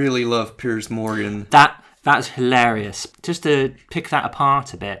 "I really love Piers Morgan." That's hilarious. Just to pick that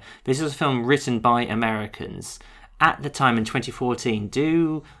apart a bit, this is a film written by Americans. At the time in 2014,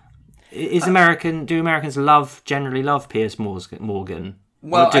 do Americans generally love Piers Morgan?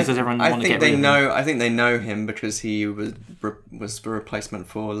 Well, I think they know him because he was the replacement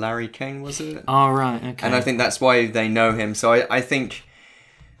for Larry King, was it? Oh, right, okay. And I think that's why they know him. So I think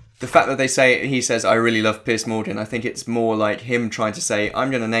the fact that he says, "I really love Piers Morgan," I think it's more like him trying to say,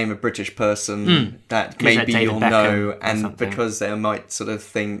 "I'm going to name a British person that maybe you'll know," and because they might sort of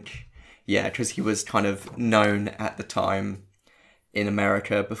think, yeah, because he was kind of known at the time in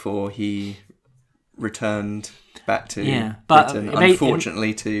America before he returned back to Britain,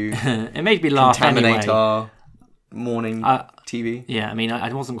 unfortunately, to it made me laugh contaminate anyway. our morning TV. Yeah, I mean,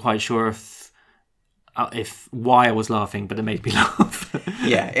 I wasn't quite sure if why I was laughing, but it made me laugh.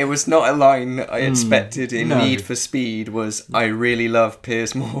 Yeah, it was not a line I expected in Need for Speed was, "I really love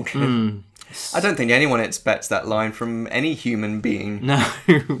Piers Morgan." I don't think anyone expects that line from any human being. No,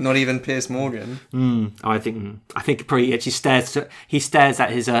 not even Piers Morgan. I think probably he actually stares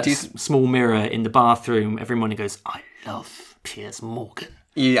at his small mirror in the bathroom every morning and goes, "I love Piers Morgan."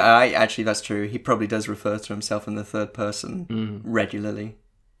 Yeah, that's true. He probably does refer to himself in the third person regularly.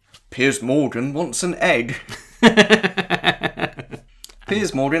 Piers Morgan wants an egg.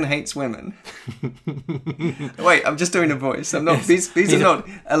 Piers Morgan hates women. Wait, I'm just doing a voice. I'm not. These are not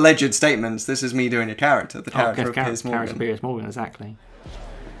alleged statements. This is me doing a character. The character of Piers Morgan. Character Piers Morgan, exactly.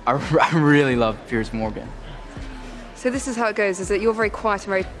 I really love Piers Morgan. So this is how it goes: is that you're very quiet and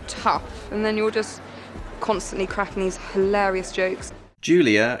very tough, and then you're just constantly cracking these hilarious jokes.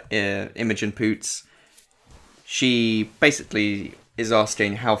 Julia, Imogen Poots, she basically is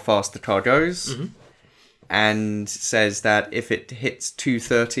asking how fast the car goes. And says that if it hits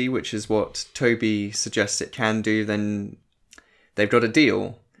 230, which is what Toby suggests it can do, then they've got a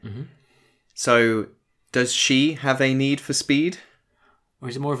deal. So Does she have a need for speed? Or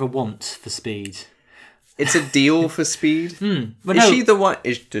is it more of a want for speed? It's a deal for speed. But Is no. she the one?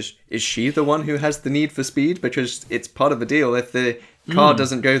 Is she the one who has the need for speed? Because it's part of a deal. If the car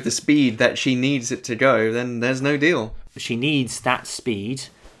doesn't go the speed that she needs it to go, then there's no deal. She needs that speed,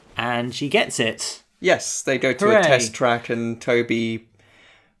 and she gets it. Yes, they go to Hooray. a test track, and Toby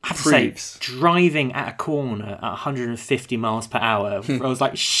I have to say, proves. driving at a corner at 150 miles per hour, I was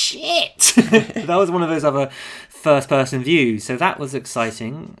like, shit! That was one of those other first-person views, so that was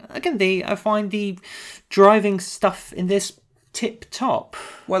exciting. Again, I find the driving stuff in this tip-top.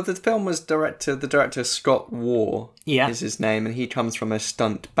 Well, the film was the director Scott Waugh Yeah. is his name, and he comes from a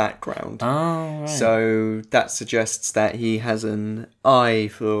stunt background. Oh, right. So that suggests that he has an eye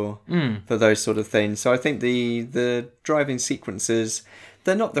for those sort of things. So I think the driving sequences,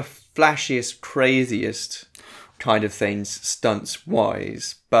 they're not the flashiest, craziest kind of things stunts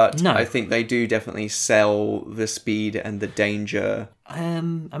wise, but No. I think they do definitely sell the speed and the danger. I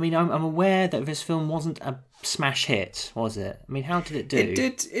mean, I'm aware that this film wasn't a smash hit, was it? I mean, how did it do?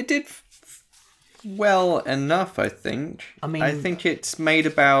 It did well enough, I think. I mean- I think it's made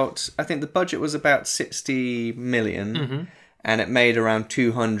about, I think the budget was about 60 million and it made around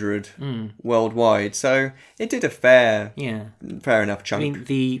 200 worldwide. So it did a fair enough chunk.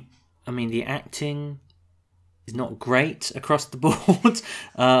 I mean, the acting is not great across the board.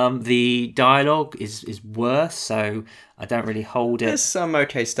 The dialogue is worse, so I don't really hold it. There's some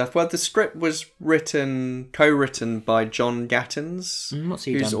okay stuff. Well, the script was co-written by John Gattens, What's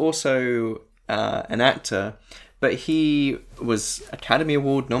he who's done? also an actor, but he was Academy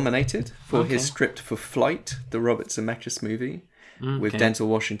Award nominated for his script for Flight, the Robert Zemeckis movie, with Denzel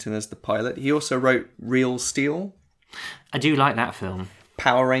Washington as the pilot. He also wrote Real Steel, I do like that film.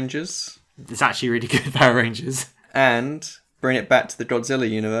 Power Rangers, It's actually really good, Power Rangers. and bring it back to the Godzilla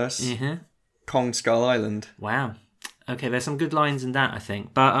universe, Kong Skull Island. Wow. Okay, there's some good lines in that, I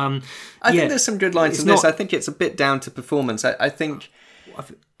think. But I think there's some good lines it's in this. not- I think it's a bit down to performance. I think I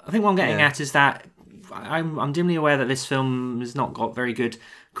think what I'm getting at is that I'm dimly aware that this film has not got very good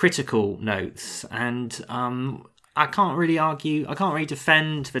critical notes, and I can't really argue, I can't really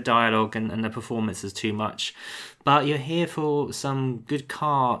defend the dialogue and the performances too much, but you're here for some good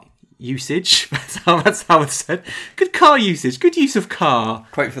car usage. That's how it's said. Good car usage, good use of car.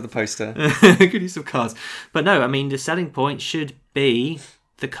 quote for the poster. Good use of cars. But no, I mean, the selling point should be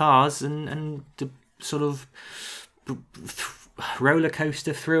the cars and the sort of roller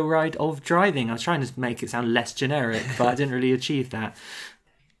coaster thrill ride of driving. I was trying to make it sound less generic, but I didn't really achieve that.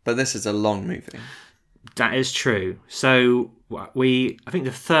 But this is a long movie. That is true. So I think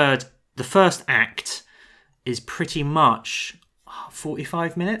the first act is pretty much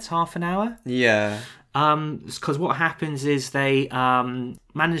 45 minutes, half an hour. Yeah. Because what happens is they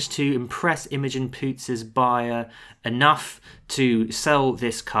manage to impress Imogen Poots' buyer enough to sell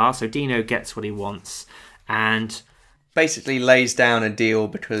this car, so Dino gets what he wants, and Basically lays down a deal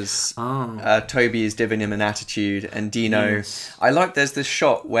because Toby is giving him an attitude, and Dino... Yes. I like there's this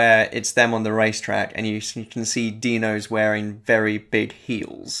shot where it's them on the racetrack and you can see Dino's wearing very big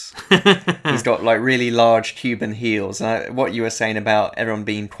heels. He's got like really large Cuban heels. And what you were saying about everyone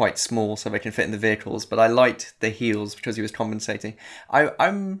being quite small so they can fit in the vehicles, but I liked the heels because he was compensating.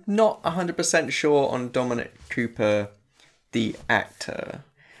 I'm not 100% sure on Dominic Cooper, the actor.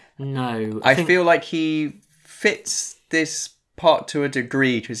 no, I think, feel like he fits this part to a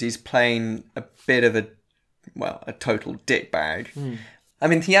degree because he's playing a bit of a total dickbag. I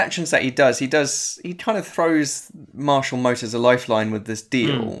mean, the actions that he kind of throws Marshall Motors a lifeline with this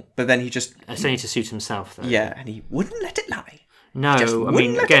deal, but then he just, it's only to suit himself, though. yeah, and he wouldn't let it lie. No, Just I wouldn't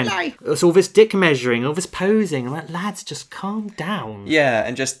mean, let it again, lie. it's all this dick measuring, all this posing. I'm like, lads, just calm down. Yeah,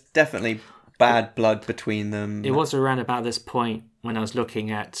 and just definitely bad blood between them. It was around about this point when I was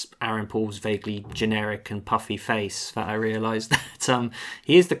looking at Aaron Paul's vaguely generic and puffy face that I realised that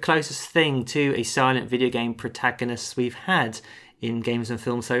he is the closest thing to a silent video game protagonist we've had in games and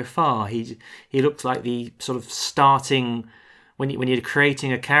films so far. He looks like the sort of starting... When you're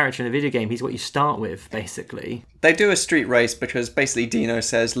creating a character in a video game, he's what you start with, basically. They do a street race because basically Dino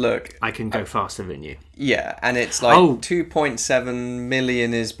says, look, I can go faster than you. yeah, and it's like Oh. 2.7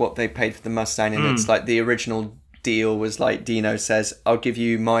 million is what they paid for the Mustang, and it's like the original deal was like Dino says, I'll give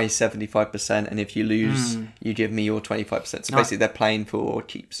you my 75%, and if you lose, you give me your 25%. So basically they're playing for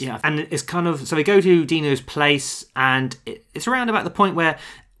keeps. Yeah, and it's kind of... So they go to Dino's place, and it's around about the point where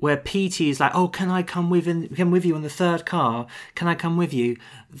where Petey is like, "Oh, can I come with you on the third car? Can I come with you?"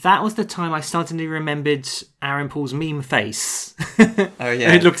 That was the time I suddenly remembered Aaron Paul's meme face. Oh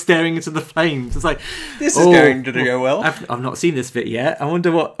yeah, It looks staring into the flames. It's like, this is going to go well. I've not seen this bit yet. I wonder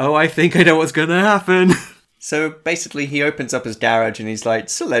what. Oh, I think I know what's going to happen. So basically, he opens up his garage and he's like,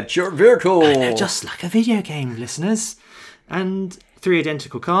 "Select your vehicle." I know, just like a video game, listeners. And 3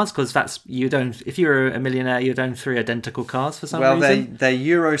 identical cars, because if you're a millionaire, you'd own 3 identical cars for some reason. Well, they're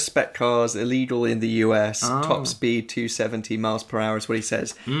Euro spec cars, illegal in the US. Top speed 270 miles per hour is what he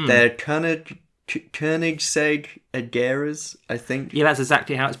says. They're Koenigsegg Ageras, I think. Yeah, that's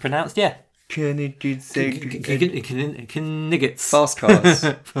exactly how it's pronounced. Yeah. Koenigsegg Niggets. fast cars.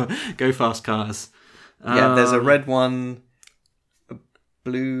 Go fast cars. Yeah, there's a red one, a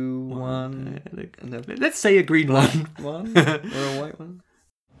blue one, and a let's say a green one. one or a white one.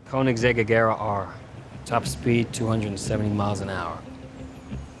 Koenigsegg Agera R. Top speed 270 miles an hour.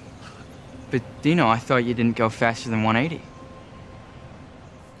 But Dino, I thought you didn't go faster than 180.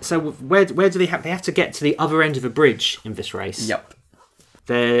 So where do they have? They have to get to the other end of a bridge in this race. Yep.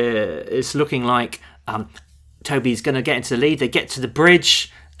 It's looking like Toby's going to get into the lead. They get to the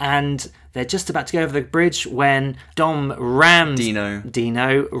bridge and they're just about to go over the bridge when Dom rams...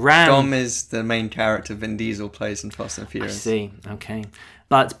 Dino rams... Dom is the main character Vin Diesel plays in Fast and Furious. I see, okay.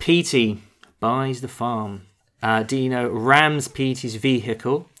 But Petey buys the farm. Dino rams Petey's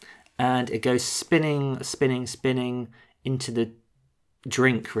vehicle and it goes spinning into the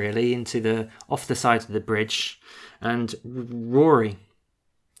drink, really, off the side of the bridge. And Rory,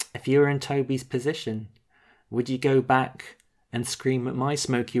 if you were in Toby's position, would you go back and scream at my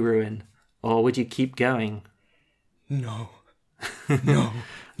smoky ruin? Or would you keep going? No. I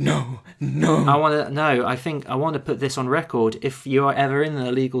want to put this on record. If you are ever in an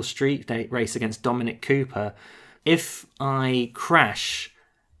illegal street race against Dominic Cooper, if I crash,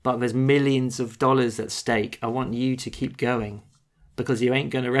 but there's millions of dollars at stake, I want you to keep going. Because you ain't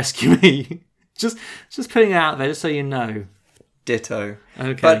going to rescue me. just putting it out there, just so you know. Ditto.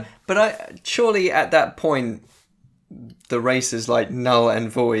 Okay. But surely at that point, the race is like null and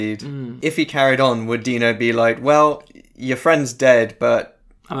void. If he carried on, would Dino be like, "Well, your friend's dead, but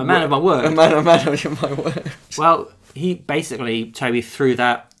I'm a man of my word." A man of my word. Well, Toby threw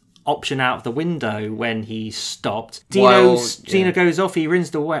that option out of the window when he stopped. Dino goes off. He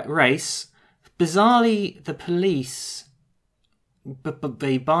wins the race. Bizarrely, the police, but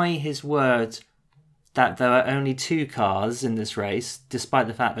they buy his word that there are only 2 cars in this race, despite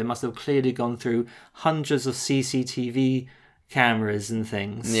the fact they must have clearly gone through hundreds of CCTV cameras and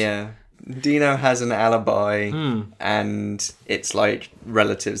things. Yeah. Dino has an alibi, and it's like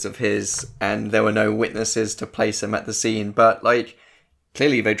relatives of his, and there were no witnesses to place him at the scene, but like,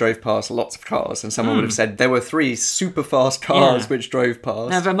 clearly they drove past lots of cars, and someone would have said there were 3 super fast cars which drove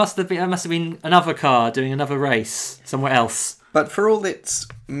past. No, there must have been another car doing another race somewhere else. But for all its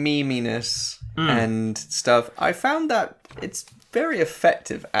meminess and stuff, I found that it's very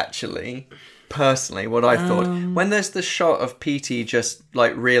effective, actually. Personally, what I thought. When there's the shot of Petey just,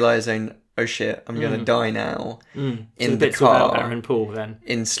 like, realising, oh shit, I'm going to die now, in the car, Aaron Paul, then.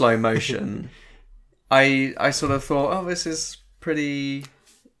 in slow motion, I sort of thought, oh, this is pretty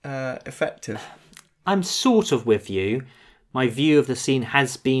effective. I'm sort of with you. My view of the scene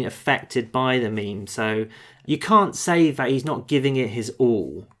has been affected by the meme, so you can't say that he's not giving it his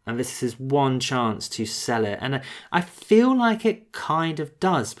all, and this is his one chance to sell it. And I feel like it kind of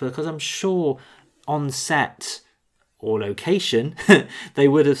does, because I'm sure on set or location, they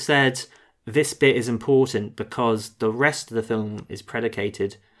would have said, this bit is important because the rest of the film is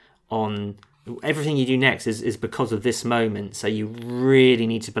predicated on... Everything you do next is because of this moment, so you really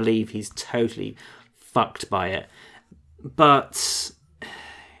need to believe he's totally fucked by it. But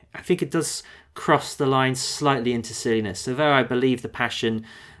I think it does cross the line slightly into silliness. So though I believe the passion,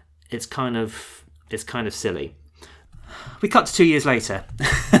 it's kind of silly. We cut to 2 years later.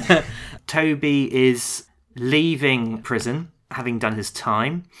 Toby is leaving prison, having done his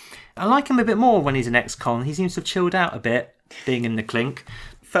time. I like him a bit more when he's an ex-con. He seems to have chilled out a bit, being in the clink.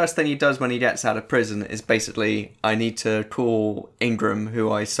 First thing he does when he gets out of prison is basically, I need to call Ingram,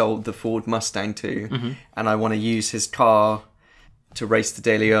 who I sold the Ford Mustang to, and I want to use his car to race the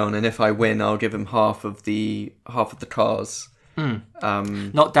De Leon, and if I win, I'll give him half of the cars.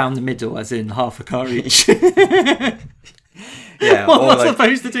 Not down the middle, as in half a car each. Yeah, what am I like,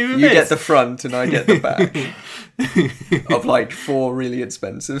 supposed to do with you this? get the front and I get the back of like 4 really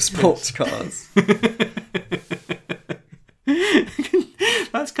expensive sports cars.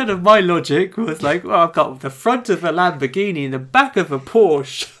 That's kind of my logic. Was like, well, I've got the front of a Lamborghini and the back of a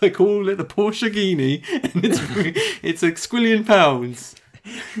Porsche. I call it the Porscheghini, and it's £1 squillion.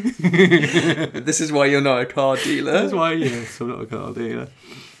 This is why you're not a car dealer. That's why, yes, I'm not a car dealer.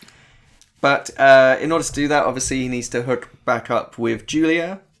 But in order to do that, obviously, he needs to hook back up with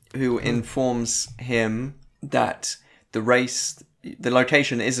Julia, who informs him that the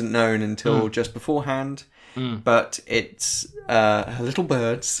location isn't known until just beforehand. But it's her little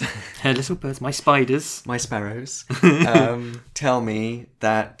birds. Her little birds, my spiders. My sparrows. Tell me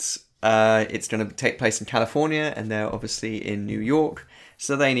that it's going to take place in California, and they're obviously in New York.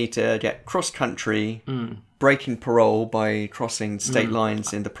 So they need to get cross-country, breaking parole by crossing state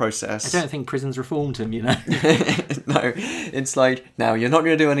lines in the process. I don't think prison's reformed him, you know. No, it's like, now you're not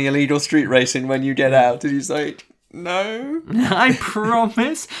going to do any illegal street racing when you get out. And he's like, no. I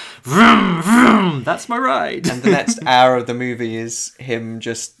promise. Vroom, vroom, that's my ride. And the next hour of the movie is him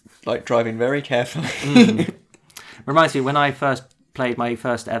just like driving very carefully. Reminds me, when I first played my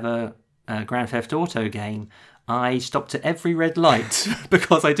first ever Grand Theft Auto game, I stopped at every red light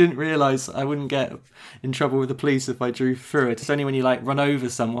because I didn't realise I wouldn't get in trouble with the police if I drove through it. It's only when you like run over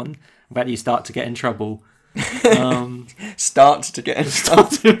someone that you start to get in trouble. Start to get in trouble.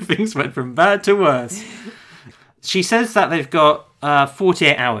 Things went from bad to worse. She says that they've got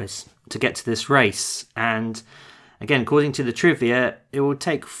 48 hours to get to this race. And again, according to the trivia, it will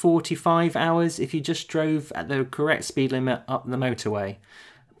take 45 hours if you just drove at the correct speed limit up the motorway.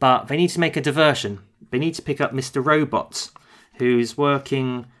 But they need to make a diversion. They need to pick up Mr. Robot, who's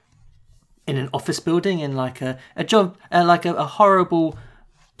working in an office building in like a job, like a horrible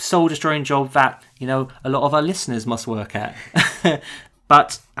soul-destroying job that, you know, a lot of our listeners must work at.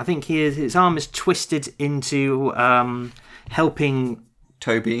 But I think his arm is twisted into helping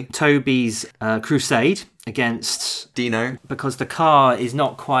Toby's crusade against Dino, because the car is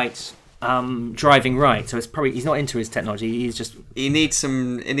not quite driving right, so it's probably he's not into his technology. It needs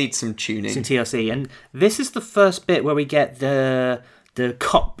some tuning, some TLC. And this is the first bit where we get the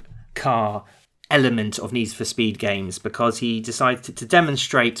cop car element of Need for Speed games, because he decides to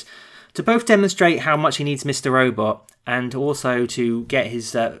demonstrate how much he needs Mr. Robot, and also to get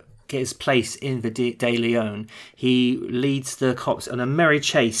his place in the De Leon. He leads the cops on a merry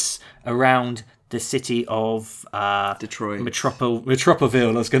chase around the city of Detroit.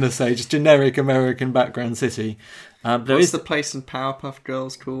 Metropolville, I was going to say, just generic American background city. What's the place in Powerpuff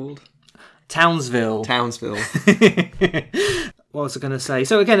Girls called? Townsville. What was I going to say?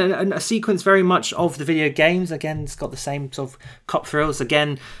 So again, a sequence very much of the video games. Again, it's got the same sort of cop thrills.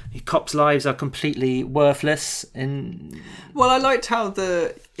 Again, cops' lives are completely worthless. Well, I liked how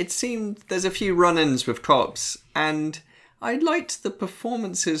it seemed there's a few run-ins with cops, and I liked the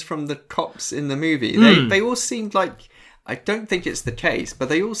performances from the cops in the movie. They all seemed like, I don't think it's the case, but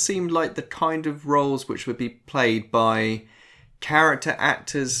they all seemed like the kind of roles which would be played by character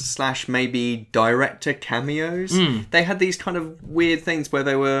actors / maybe director cameos. They had these kind of weird things where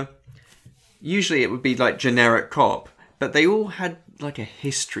they were, usually it would be like generic cop, but they all had like a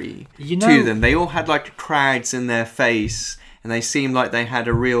history to them. They all had like crowds in their face, and they seemed like they had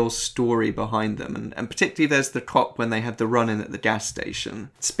a real story behind them. And particularly there's the cop when they had the run-in at the gas station.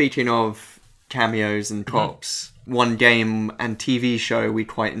 Speaking of cameos and cops, one game and TV show we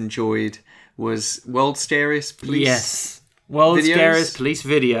quite enjoyed was World's Scariest Police. Yes. World's Scariest Police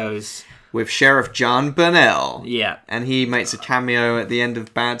Videos. With Sheriff John Burnell. Yeah. And he makes a cameo at the end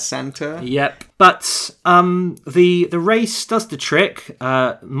of Bad Santa. Yep. But the race does the trick.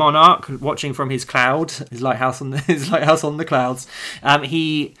 Monarch, watching from his cloud, his lighthouse on the clouds,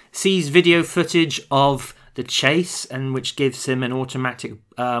 he sees video footage of the chase, and which gives him an automatic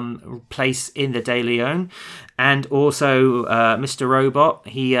place in the De Leon. And also Mr. Robot,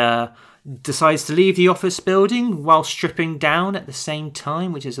 he decides to leave the office building while stripping down at the same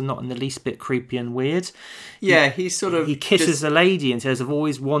time, which is not in the least bit creepy and weird. Yeah, he kisses a lady and says, "I've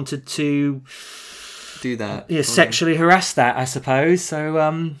always wanted to do that." Yeah, sexually harass that, I suppose.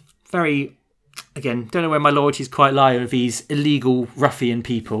 So, very, again, don't know where my loyalties quite lie with these illegal ruffian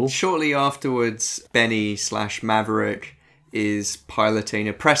people. Shortly afterwards, Benny / Maverick is piloting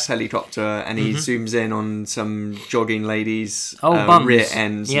a press helicopter, and he zooms in on some jogging ladies' rear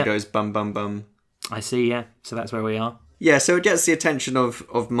ends and goes bum bum bum. I see, yeah. So that's where we are. Yeah, so it gets the attention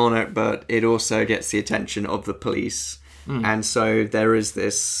of Monarch, but it also gets the attention of the police. And so there is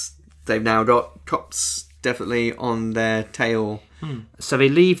this, they've now got cops definitely on their tail. So they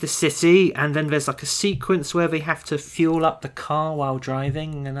leave the city, and then there's like a sequence where they have to fuel up the car while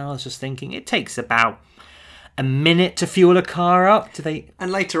driving, and I was just thinking, it takes about a minute to fuel a car up.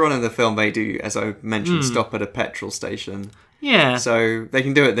 And later on in the film, they do, as I mentioned, stop at a petrol station. Yeah. So they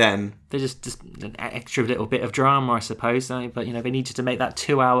can do it then. They're just an extra little bit of drama, I suppose. But they needed to make that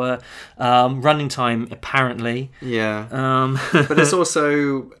 2-hour running time, apparently. Yeah. But it's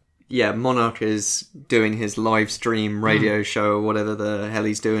also, Monarch is doing his live stream radio show or whatever the hell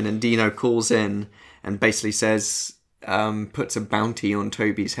he's doing, and Dino calls in and basically says, puts a bounty on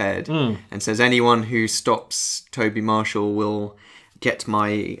Toby's head and says anyone who stops Toby Marshall will get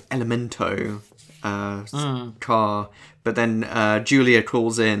my Elemento car. But then Julia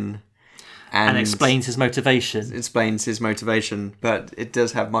calls in and explains his motivation. But it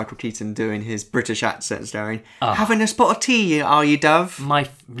does have Michael Keaton doing his British accent, going, having a spot of tea, are you, Dove? My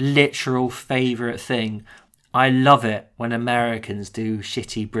literal favourite thing. I love it when Americans do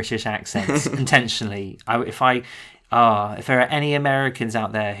shitty British accents intentionally. If there are any Americans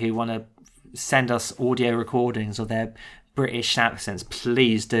out there who want to send us audio recordings of their British accents,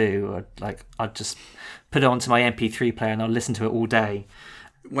 please do. I'll just put it onto my MP3 player and I'll listen to it all day.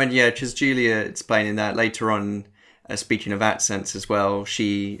 Because Julia explaining that later on, speaking of accents as well,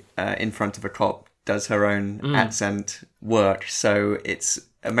 she, in front of a cop, does her own accent work. So it's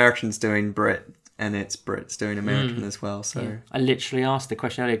Americans doing Brit, and it's Brits doing American as well. So yeah. I literally asked the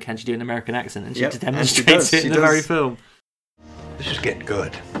question earlier, can she do an American accent? And she Yep, demonstrates it in the very film. This is getting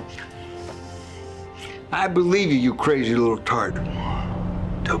good. I believe you, you crazy little tart.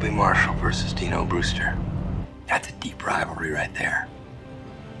 Toby Marshall versus Dino Brewster. That's a deep rivalry right there.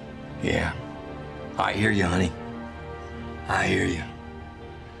 Yeah. I hear you, honey. I hear you.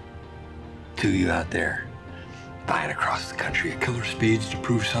 Two of you out there, flying across the country at killer speeds to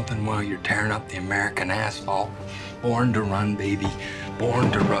prove something while you're tearing up the American asphalt. Born to run, baby.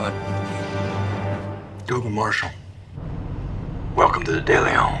 Born to run. Toby Marshall, welcome to the De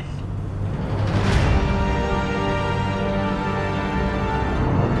Leon.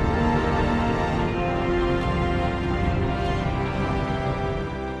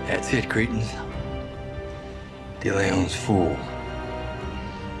 That's it, cretins. De Leon's fool.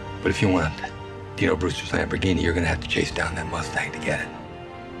 But if you want Dino Brewster's Lamborghini, you're gonna have to chase down that Mustang to get it.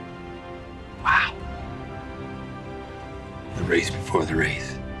 Wow. The race before the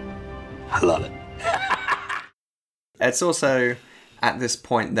race. I love it. it's also at this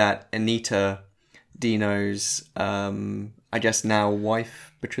point that Anita, Dino's, I guess now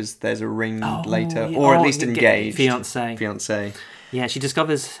wife, because there's a ring later, or at least engaged. Fiancé. Yeah, she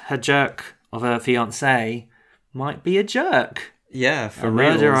discovers her jerk of her fiancé might be a jerk. Yeah, for a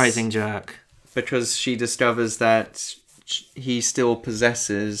reals. murderizing jerk. Because she discovers that he still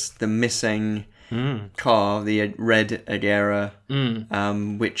possesses the missing car, the red Agera,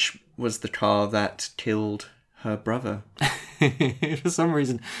 which was the car that killed her brother. For some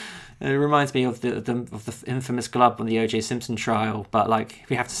reason, it reminds me of the infamous glove on the O.J. Simpson trial. But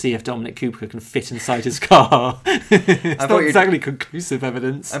we have to see if Dominic Cooper can fit inside his car. It's not exactly conclusive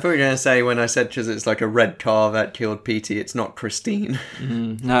evidence. I thought you were going to say when I said because it's like a red car that killed Petey, it's not Christine.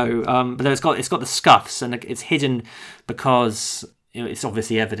 No, but it's got the scuffs and it's hidden because it's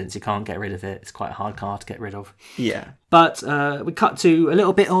obviously evidence. You can't get rid of it. It's quite a hard car to get rid of. Yeah. But we cut to a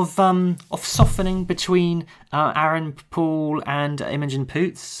little bit of softening between Aaron Paul and Imogen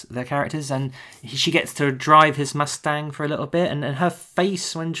Poots, their characters, and she gets to drive his Mustang for a little bit, and her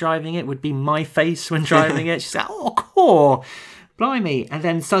face when driving it would be my face when driving it. She's like, oh, cool, blimey. And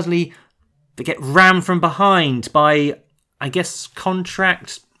then suddenly they get rammed from behind by, I guess,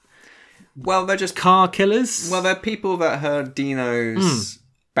 contract... Well, they're just car killers. Well, they're people that heard Dino's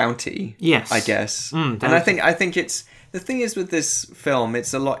bounty. Yes, I guess. And I think it's the thing is with this film.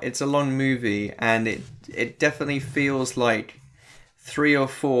 It's a long movie, and it definitely feels like 3 or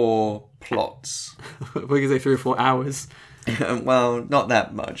 4 plots. We're gonna say 3 or 4 hours. Well, not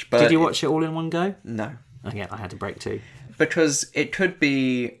that much. But did you watch it all in one go? No. Okay, I had to break too. Because it could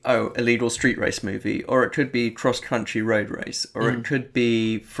be, illegal street race movie, or it could be cross-country road race, or it could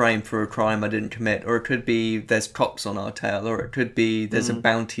be framed for a crime I didn't commit, or it could be there's cops on our tail, or it could be there's a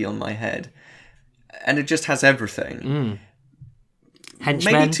bounty on my head. And it just has everything.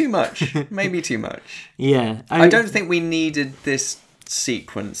 Henchmen. Maybe too much. Yeah. I don't think we needed this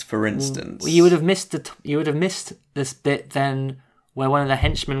sequence, for instance. You would have missed this bit then where one of the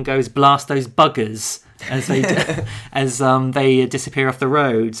henchmen goes blast those buggers as they disappear off the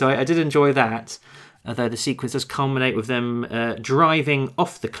road. So I did enjoy that, although the sequence does culminate with them driving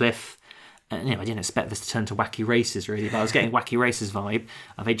off the cliff. And I didn't expect this to turn to Wacky Races really, but I was getting Wacky Races vibe.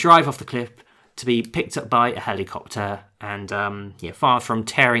 They drive off the cliff to be picked up by a helicopter, and far from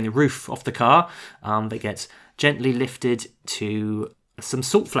tearing the roof off the car, they get gently lifted to some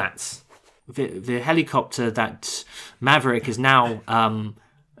salt flats. The helicopter that Maverick is now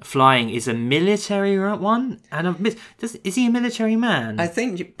flying is a military one, and is he a military man? I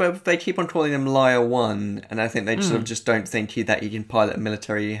think, but they keep on calling him Liar 1, and I think they sort of just don't think that he can pilot a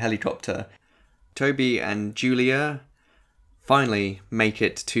military helicopter. Toby and Julia finally make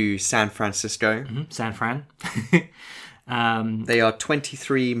it to San Francisco. San Fran. They are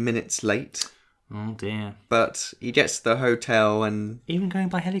 23 minutes late. Oh dear. But he gets to the hotel and... Even going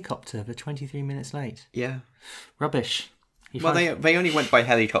by helicopter, they're 23 minutes late. Yeah. Rubbish. Well, they only went by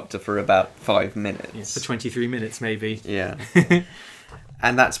helicopter for about 5 minutes. Yeah, for 23 minutes, maybe. Yeah.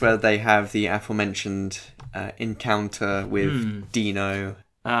 And that's where they have the aforementioned encounter with Dino.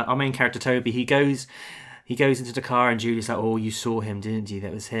 Our main character, Toby, he goes into the car and Julie's like, oh, you saw him, didn't you?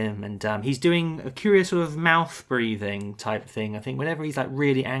 That was him. And he's doing a curious sort of mouth breathing type thing. I think whenever he's like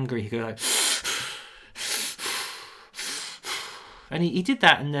really angry, he goes like... And he did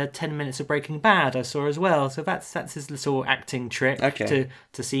that in the 10 minutes of Breaking Bad I saw as well. So that's his little acting trick to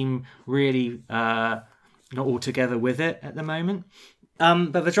seem really not altogether with it at the moment.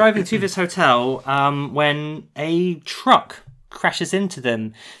 But they're driving to this hotel when a truck crashes into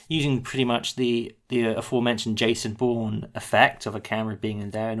them using pretty much the aforementioned Jason Bourne effect of a camera being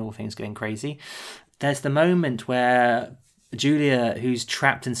in there and all things going crazy. There's the moment where Julia, who's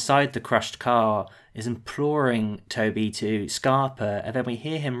trapped inside the crushed car, is imploring Toby to scarp her, and then we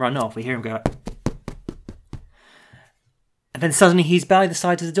hear him run off. We hear him go... And then suddenly he's by the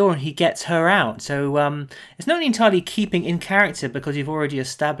side of the door and he gets her out. So it's not entirely keeping in character because you've already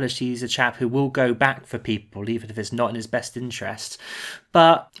established he's a chap who will go back for people, even if it's not in his best interest.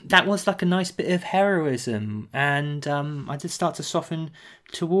 But that was like a nice bit of heroism. And I did start to soften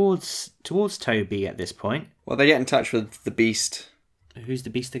towards Toby at this point. Well, they get in touch with the Beast. Who's the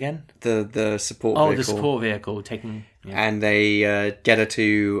Beast again? The support vehicle. Oh, the support vehicle. And they get her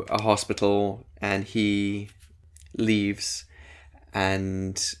to a hospital and he leaves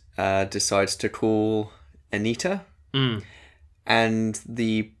and decides to call Anita. And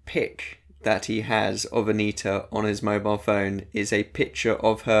the pic that he has of Anita on his mobile phone is a picture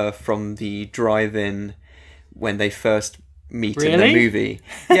of her from the drive-in when they first meet in the movie.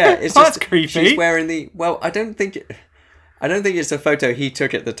 Yeah, it's That's just creepy. She's wearing the... Well, I don't think it's a photo he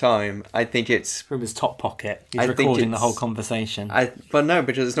took at the time. I think it's... From his top pocket. He's recording the whole conversation. But no,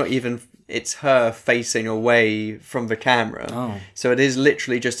 because it's not even... It's her facing away from the camera. Oh. So it is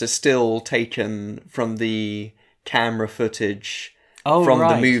literally just a still taken from the camera footage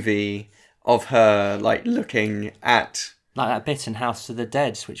the movie of her, like, looking at... Like that bit in House of the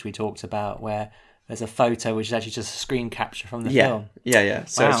Dead, which we talked about, where... There's a photo which is actually just a screen capture from the film. Yeah.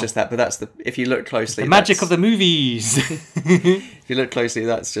 So It's just that, but that's if you look closely, the magic of the movies. If you look closely,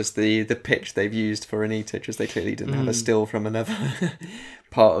 that's just the pitch they've used for Anita, because they clearly didn't have a still from another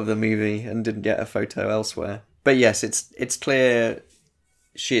part of the movie and didn't get a photo elsewhere. But yes, it's clear.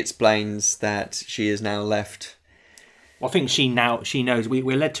 She explains that she is now left. Well, I think she knows.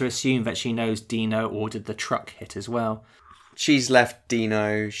 We're led to assume that she knows Dino ordered the truck hit as well. She's left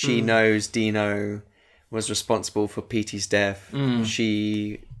Dino. She knows Dino was responsible for Petey's death.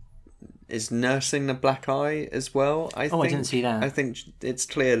 She is nursing the black eye as well, I think. I didn't see that. I think it's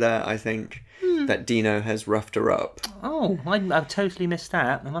clear there, that Dino has roughed her up. Oh, I've totally missed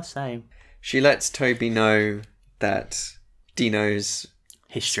that, I must say. She lets Toby know that Dino's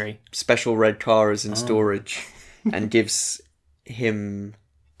history special red car is in storage and gives him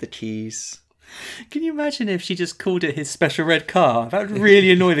the keys. Can you imagine if she just called it his special red car? That would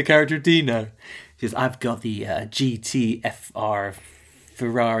really annoy the character of Dino. She goes, I've got the GTFR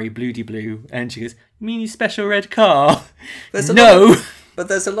Ferrari Bloody Blue. And she goes, you mean your special red car? But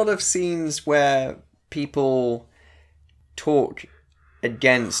there's a lot of scenes where people talk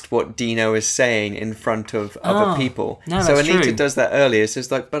against what Dino is saying in front of other people. No, so that's Anita true. does that earlier. So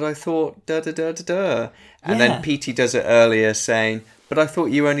it's like, but I thought da-da-da-da-da. And then Petey does it earlier saying... But I thought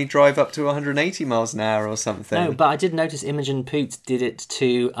you only drive up to 180 miles an hour or something. No, but I did notice Imogen Poots did it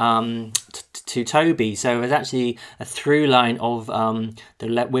to Toby. So there's actually a through line of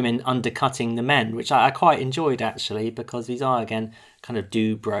the women undercutting the men, which I quite enjoyed, actually, because these are, again, kind of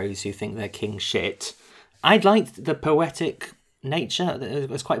do-bros who think they're king shit. I liked the poetic nature. It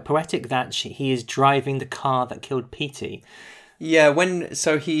was quite poetic that he is driving the car that killed Petey. Yeah,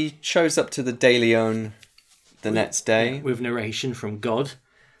 so he shows up to the De Leon... the next day with narration from God,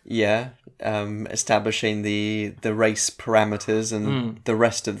 establishing the race parameters and the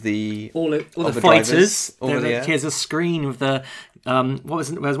rest of the all the fighters. Here's a screen with the there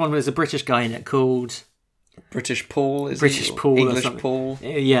was one where there's a British guy in it called British Paul, English Paul,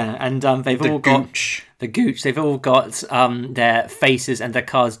 and they've all got the Gooch. They've all got their faces and their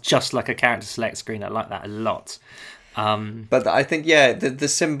cars just like a character select screen. I like that a lot. But I think, the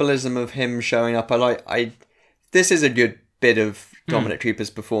symbolism of him showing up, this is a good bit of Dominic Cooper's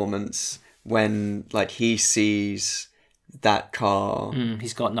performance when, like, he sees that car.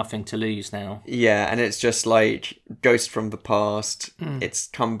 He's got nothing to lose now. Yeah, and it's just like ghost from the past. It's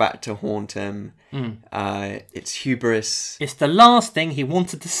come back to haunt him. It's hubris. It's the last thing he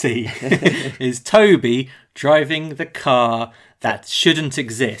wanted to see is Toby driving the car that shouldn't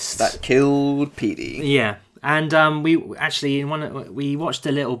exist. That killed Petey. Yeah, and we actually we watched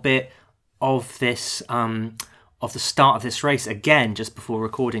a little bit of this of the start of this race again just before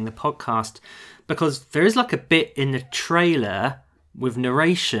recording the podcast, because there is like a bit in the trailer with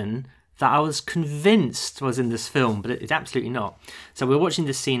narration that I was convinced was in this film, but it's absolutely not. So we're watching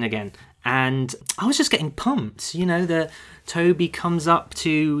this scene again, and I was just getting pumped. You know, the Toby comes up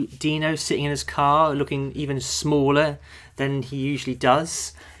to Dino sitting in his car, looking even smaller than he usually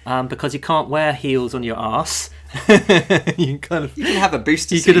does, because you can't wear heels on your arse. you can have a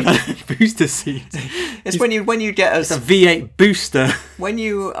booster seat. You could have had a booster seat. It's when you get a V8 booster. When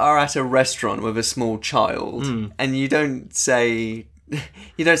you are at a restaurant with a small child and you don't say,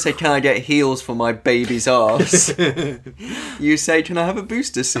 can I get heels for my baby's arse? You say, can I have a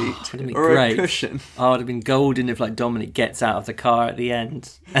booster seat or great. A cushion? Oh, it would have been golden if like Dominic gets out of the car at the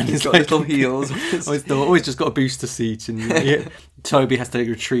end and he's got little heels. always just got a booster seat, and Toby has to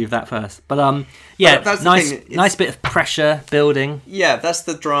retrieve that first. But that's nice bit of pressure building. Yeah, that's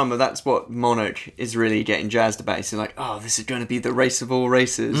the drama. That's what Monarch is really getting jazzed about. He's like, oh, this is going to be the race of all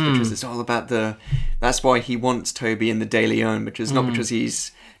races because it's all about that's why he wants Toby in the De Leon, because not because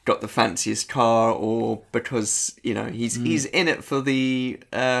he's got the fanciest car or because he's in it for the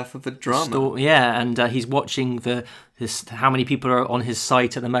drama. And he's watching how many people are on his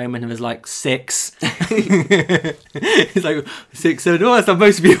site at the moment, and there's like 6. He's like 6. So that's the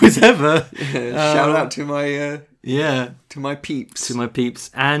most viewers ever. Shout out to my to my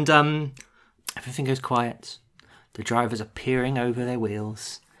peeps. And everything goes quiet. The drivers are peering over their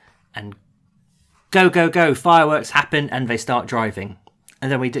wheels, and go, fireworks happen, and they start driving.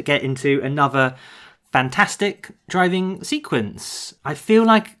 And then we get into another fantastic driving sequence. I feel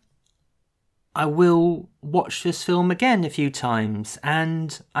like I will watch this film again a few times,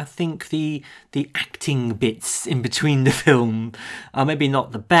 and I think the acting bits in between the film are maybe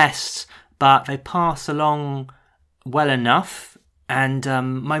not the best, but they pass along well enough. And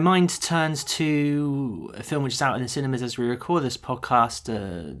my mind turns to a film which is out in the cinemas as we record this podcast,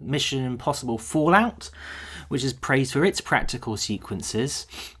 Mission Impossible Fallout, which is praised for its practical sequences.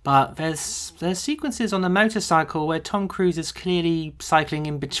 But there's sequences on the motorcycle where Tom Cruise is clearly cycling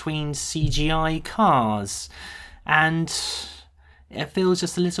in between CGI cars. And it feels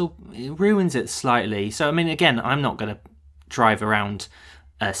just it ruins it slightly. So, I mean, again, I'm not going to drive around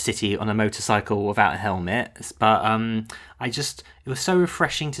a city on a motorcycle without a helmet, but it was so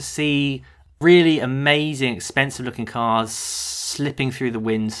refreshing to see really amazing, expensive looking cars slipping through the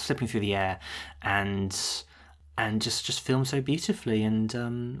wind, slipping through the air, and just filmed so beautifully. And I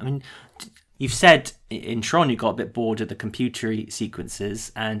mean, you've said in Tron you got a bit bored of the computery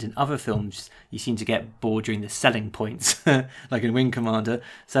sequences, and in other films you seem to get bored during the selling points, like in Wing Commander.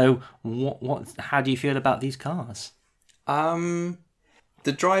 So how do you feel about these cars?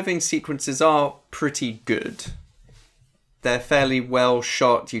 The driving sequences are pretty good. They're fairly well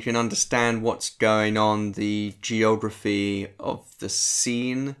shot. You can understand what's going on, the geography of the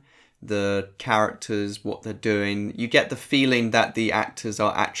scene, the characters, what they're doing. You get the feeling that the actors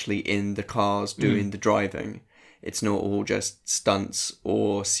are actually in the cars doing the driving. It's not all just stunts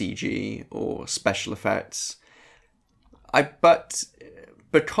or CG or special effects. But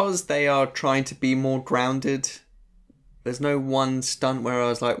because they are trying to be more grounded, there's no one stunt where I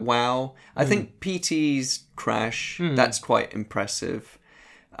was like, wow. I think Petey's crash, that's quite impressive.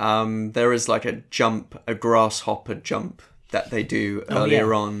 There is like a grasshopper jump that they do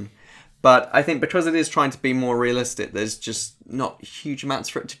earlier on. But I think because it is trying to be more realistic, there's just not huge amounts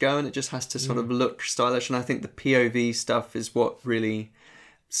for it to go, and it just has to sort of look stylish. And I think the POV stuff is what really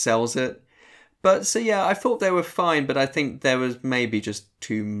sells it. But so yeah, I thought they were fine, but I think there was maybe just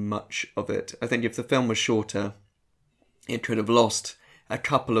too much of it. I think if the film was shorter, it could have lost a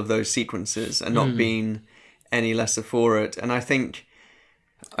couple of those sequences and not been any lesser for it. And I think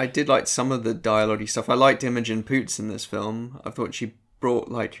I did like some of the dialogue stuff. I liked Imogen Poots in this film. I thought she brought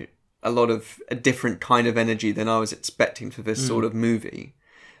like a different kind of energy than I was expecting for this sort of movie.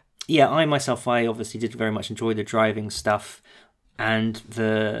 Yeah, I obviously did very much enjoy the driving stuff, and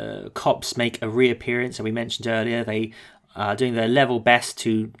the cops make a reappearance. And we mentioned earlier, they are doing their level best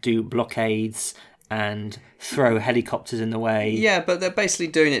to do blockades and throw helicopters in the way. Yeah, but they're basically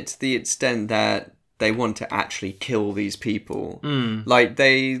doing it to the extent that they want to actually kill these people. Like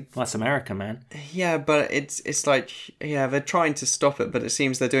Well, that's America, man. yeah, but it's like, yeah, they're trying to stop it, but it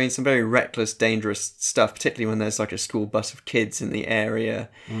seems they're doing some very reckless, dangerous stuff, particularly when there's like a school bus of kids in the area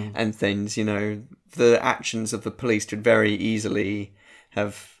and things, you know. The actions of the police could very easily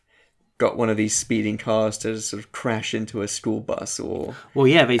have got one of these speeding cars to sort of crash into a school bus, or Well,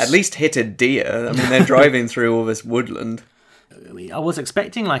 yeah, at least hit a deer. I mean, they're driving through all this woodland. I was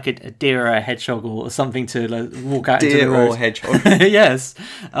expecting like a deer or a hedgehog or something to like, walk out into Deer the road. or hedgehog. Yes.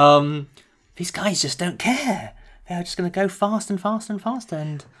 These guys just don't care. They're just going to go fast and fast and fast.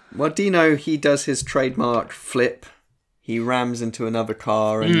 And Well, Dino, he does his trademark flip. He rams into another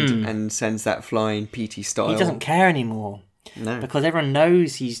car and sends that flying PT style. he doesn't care anymore. No. Because everyone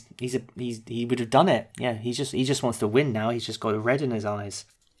knows he would have done it. Yeah, he just wants to win now. He's just got a red in his eyes.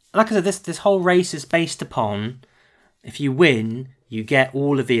 Like I said, this whole race is based upon, if you win, you get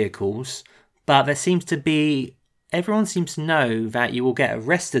all the vehicles, but there seems to be, everyone seems to know that you will get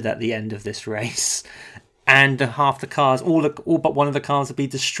arrested at the end of this race, and half the cars, all but one of the cars will be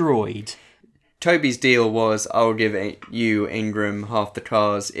destroyed. Toby's deal was, I'll give you, Ingram, half the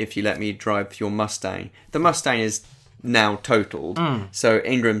cars if you let me drive your Mustang. The Mustang is now totaled, so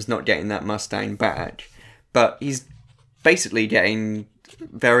Ingram's not getting that Mustang back, but he's basically getting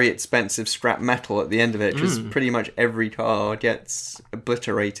very expensive scrap metal at the end of it, because pretty much every car gets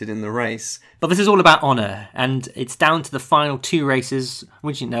obliterated in the race. But this is all about honour, and it's down to the final two races,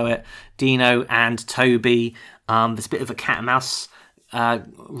 wouldn't you know it, Dino and Toby. There's a bit of a cat and mouse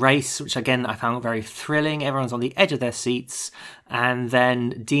race, which again I found very thrilling. Everyone's on the edge of their seats, and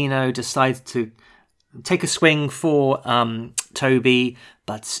then Dino decides to take a swing for Toby,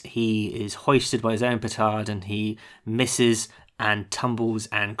 but he is hoisted by his own petard and he misses and tumbles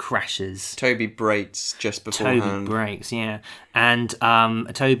and crashes. Toby brakes just beforehand. Toby brakes, yeah. And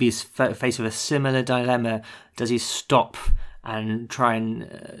Toby is faced with a similar dilemma. Does he stop and try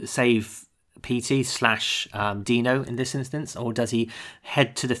and save PT / Dino in this instance, or does he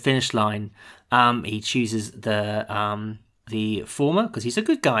head to the finish line? He chooses the former, because he's a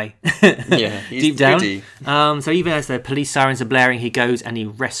good guy. Yeah, he's deep down. goody. So even as the police sirens are blaring, he goes and he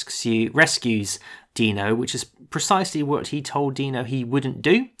rescues Dino, which is precisely what he told Dino he wouldn't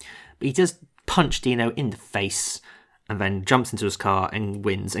do. But he does punch Dino in the face and then jumps into his car and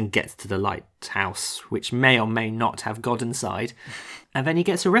wins and gets to the lighthouse, which may or may not have God inside. And then he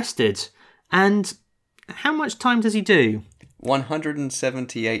gets arrested. And how much time does he do?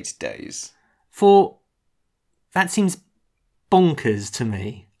 178 days. That seems bonkers to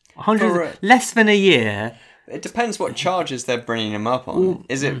me. For, less than a year. It depends what charges they're bringing him up on.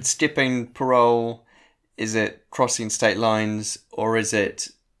 Is it skipping parole? Is it crossing state lines? Or is it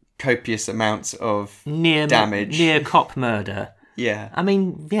copious amounts of damage? Near cop murder. Yeah. I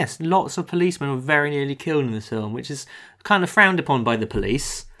mean, yes, lots of policemen were very nearly killed in this film, which is kind of frowned upon by the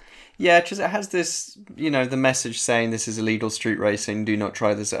police. Yeah, because it has this, the message saying this is illegal street racing, do not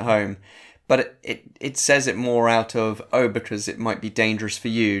try this at home. But it says it more out of, because it might be dangerous for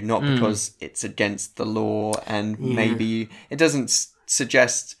you, not because it's against the law, and maybe it doesn't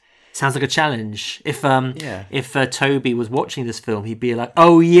suggest... Sounds like a challenge. If Toby was watching this film, he'd be like,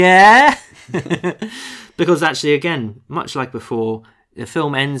 oh yeah? Because actually, again, much like before, the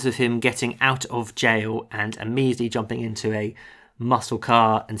film ends with him getting out of jail and immediately jumping into a muscle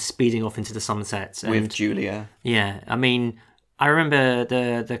car and speeding off into the sunset. With Julia. Yeah, I mean... I remember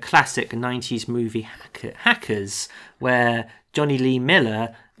the classic 90s movie Hackers, where Johnny Lee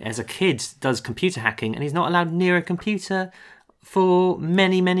Miller, as a kid, does computer hacking, and he's not allowed near a computer for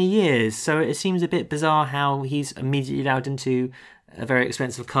many, many years. So it seems a bit bizarre how he's immediately allowed into a very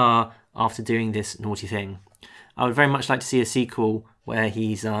expensive car after doing this naughty thing. I would very much like to see a sequel where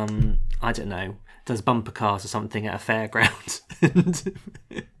he's, does bumper cars or something at a fairground.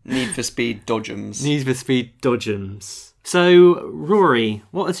 Need for Speed Dodgems. Need for Speed Dodgems. So, Rory,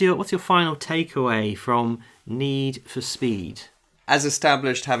 what's your final takeaway from Need for Speed? As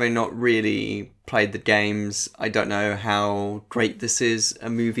established, having not really played the games, I don't know how great this is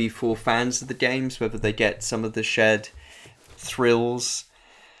a movie for fans of the games, whether they get some of the shared thrills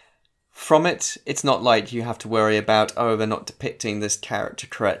from it. It's not like you have to worry about, they're not depicting this character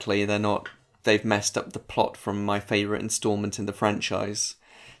correctly, they've messed up the plot from my favourite instalment in the franchise.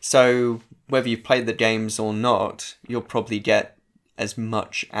 So, whether you've played the games or not, you'll probably get as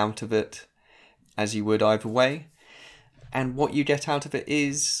much out of it as you would either way. And what you get out of it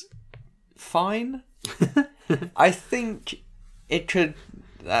is fine. I think it could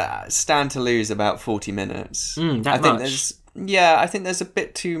stand to lose about 40 minutes. I think there's a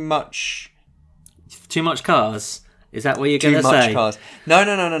bit too much... Too much cars? Is that what you're going to say? Too much cars. No.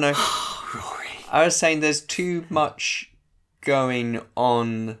 Rory. I was saying there's too much going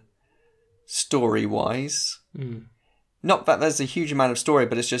on story-wise. Not that there's a huge amount of story,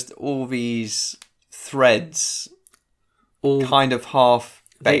 but it's just all these threads all kind of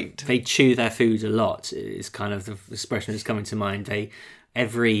half-baked. They chew their food a lot, is kind of the expression that's coming to mind.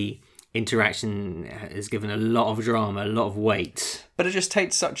 Every interaction is given a lot of drama, a lot of weight. But it just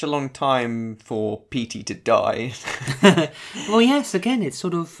takes such a long time for Petey to die. Well, yes, again, it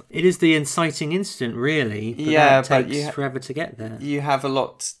is the inciting incident, really. But that takes forever to get there. You have a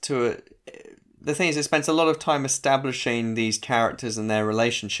lot to it. The thing is, it spends a lot of time establishing these characters and their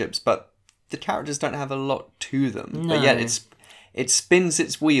relationships, but the characters don't have a lot to them. No. But yet it spins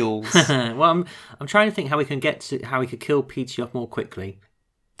its wheels. Well, I'm trying to think how we could kill Petey off more quickly.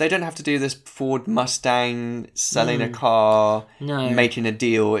 They don't have to do this Ford Mustang selling a car, making a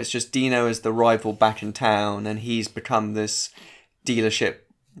deal. It's just Dino is the rival back in town, and he's become this dealership,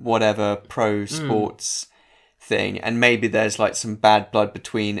 whatever, pro sports thing. And maybe there's like some bad blood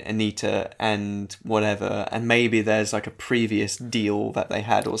between Anita and whatever, and maybe there's like a previous deal that they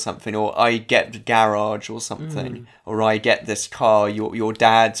had or something, or I get the garage or something, or I get this car, your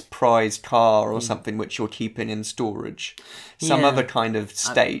dad's prized car or something, which you're keeping in storage. Some other kind of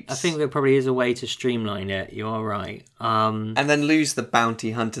state. I think there probably is a way to streamline it. You are right. And then lose the bounty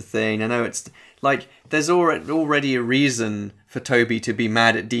hunter thing. I know it's like there's already a reason for Toby to be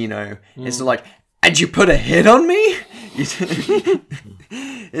mad at Dino. It's like, and you put a hit on me?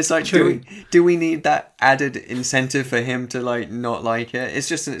 It's like, do we need that added incentive for him to like not like it? It's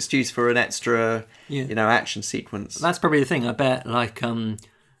just an excuse for an extra, action sequence. That's probably the thing. I bet like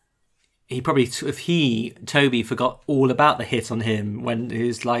Toby forgot all about the hit on him when he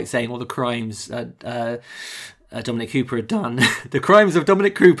was like saying all the crimes Dominic Cooper had done, the crimes of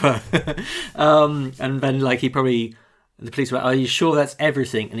Dominic Cooper, and then like the police were like, "Are you sure that's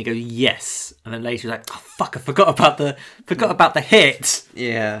everything?" And he goes, "Yes." And then later he's like, "Oh fuck, I forgot about the hit."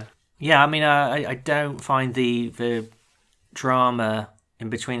 Yeah. Yeah, I mean, I don't find the drama in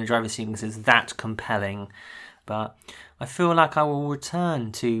between the driving sequences that compelling, but I feel like I will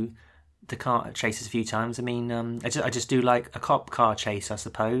return to the car chases a few times. I mean, I just do like a cop car chase, I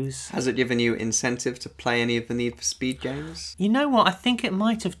suppose. Has it given you incentive to play any of the Need for Speed games? You know what? I think it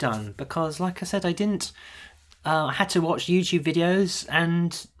might have done, because like I said, I didn't. I had to watch YouTube videos,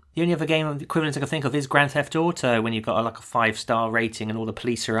 and the only other game equivalent I can think of is Grand Theft Auto, when you've got like a 5-star rating and all the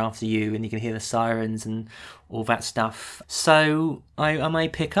police are after you and you can hear the sirens and all that stuff. So I may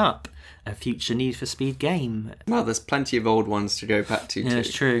pick up a future Need for Speed game. Well, there's plenty of old ones to go back to too. Yeah,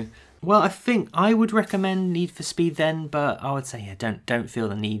 that's true. Well, I think I would recommend Need for Speed then, but I would say don't feel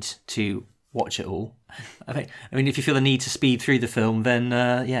the need to watch it all. I mean, if you feel the need to speed through the film, then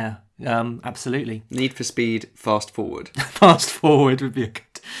absolutely. Need for Speed Fast Forward. Fast Forward would be a good,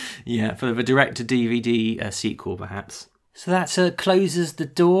 for the direct-to-DVD sequel, perhaps. So that closes the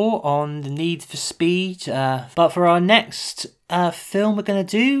door on the Need for Speed. But for our next film we're going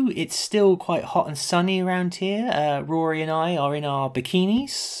to do, it's still quite hot and sunny around here. Rory and I are in our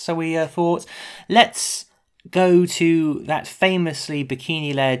bikinis, so we thought, let's go to that famously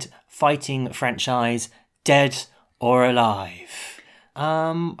bikini-led fighting franchise, Dead or Alive.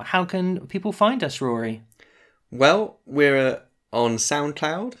 How can people find us, Rory? Well, we're on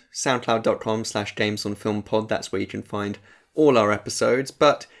SoundCloud, soundcloud.com/gamesonfilmpod. That's where you can find all our episodes,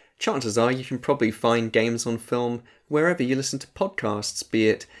 but chances are you can probably find Games on Film wherever you listen to podcasts, be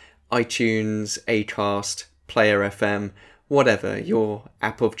it iTunes, Acast, Player FM, whatever your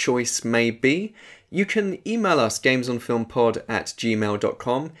app of choice may be. You can email us,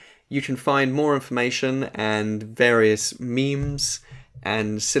 gamesonfilmpod@gmail.com. You can find more information and various memes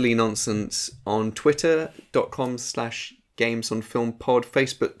and silly nonsense on twitter.com/gamesonfilmpod,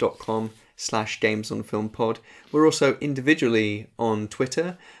 facebook.com/gamesonfilmpod. We're also individually on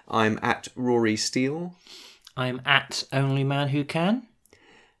Twitter. I'm at Rory Steele. I'm at Only Man Who Can.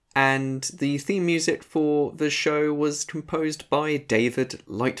 And the theme music for the show was composed by David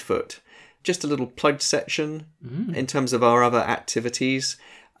Lightfoot. Just a little plug section in terms of our other activities.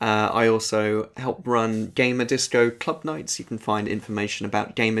 I also help run Gamer Disco Club Nights. You can find information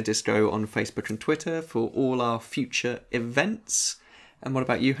about Gamer Disco on Facebook and Twitter for all our future events. And what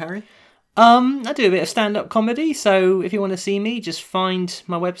about you, Harry? I do a bit of stand-up comedy, so if you want to see me, just find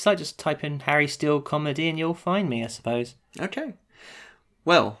my website, just type in Harry Steele Comedy and you'll find me, I suppose. Okay.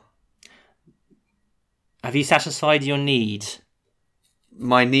 Well. Have you satisfied your need?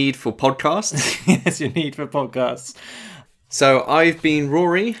 My need for podcasts? Yes, your need for podcasts. So I've been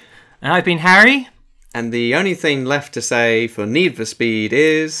Rory. And I've been Harry. And the only thing left to say for Need for Speed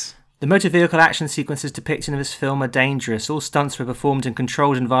is... The motor vehicle action sequences depicted in this film are dangerous. All stunts were performed in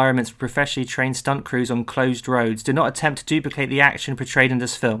controlled environments with professionally trained stunt crews on closed roads. Do not attempt to duplicate the action portrayed in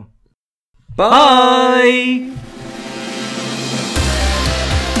this film. Bye!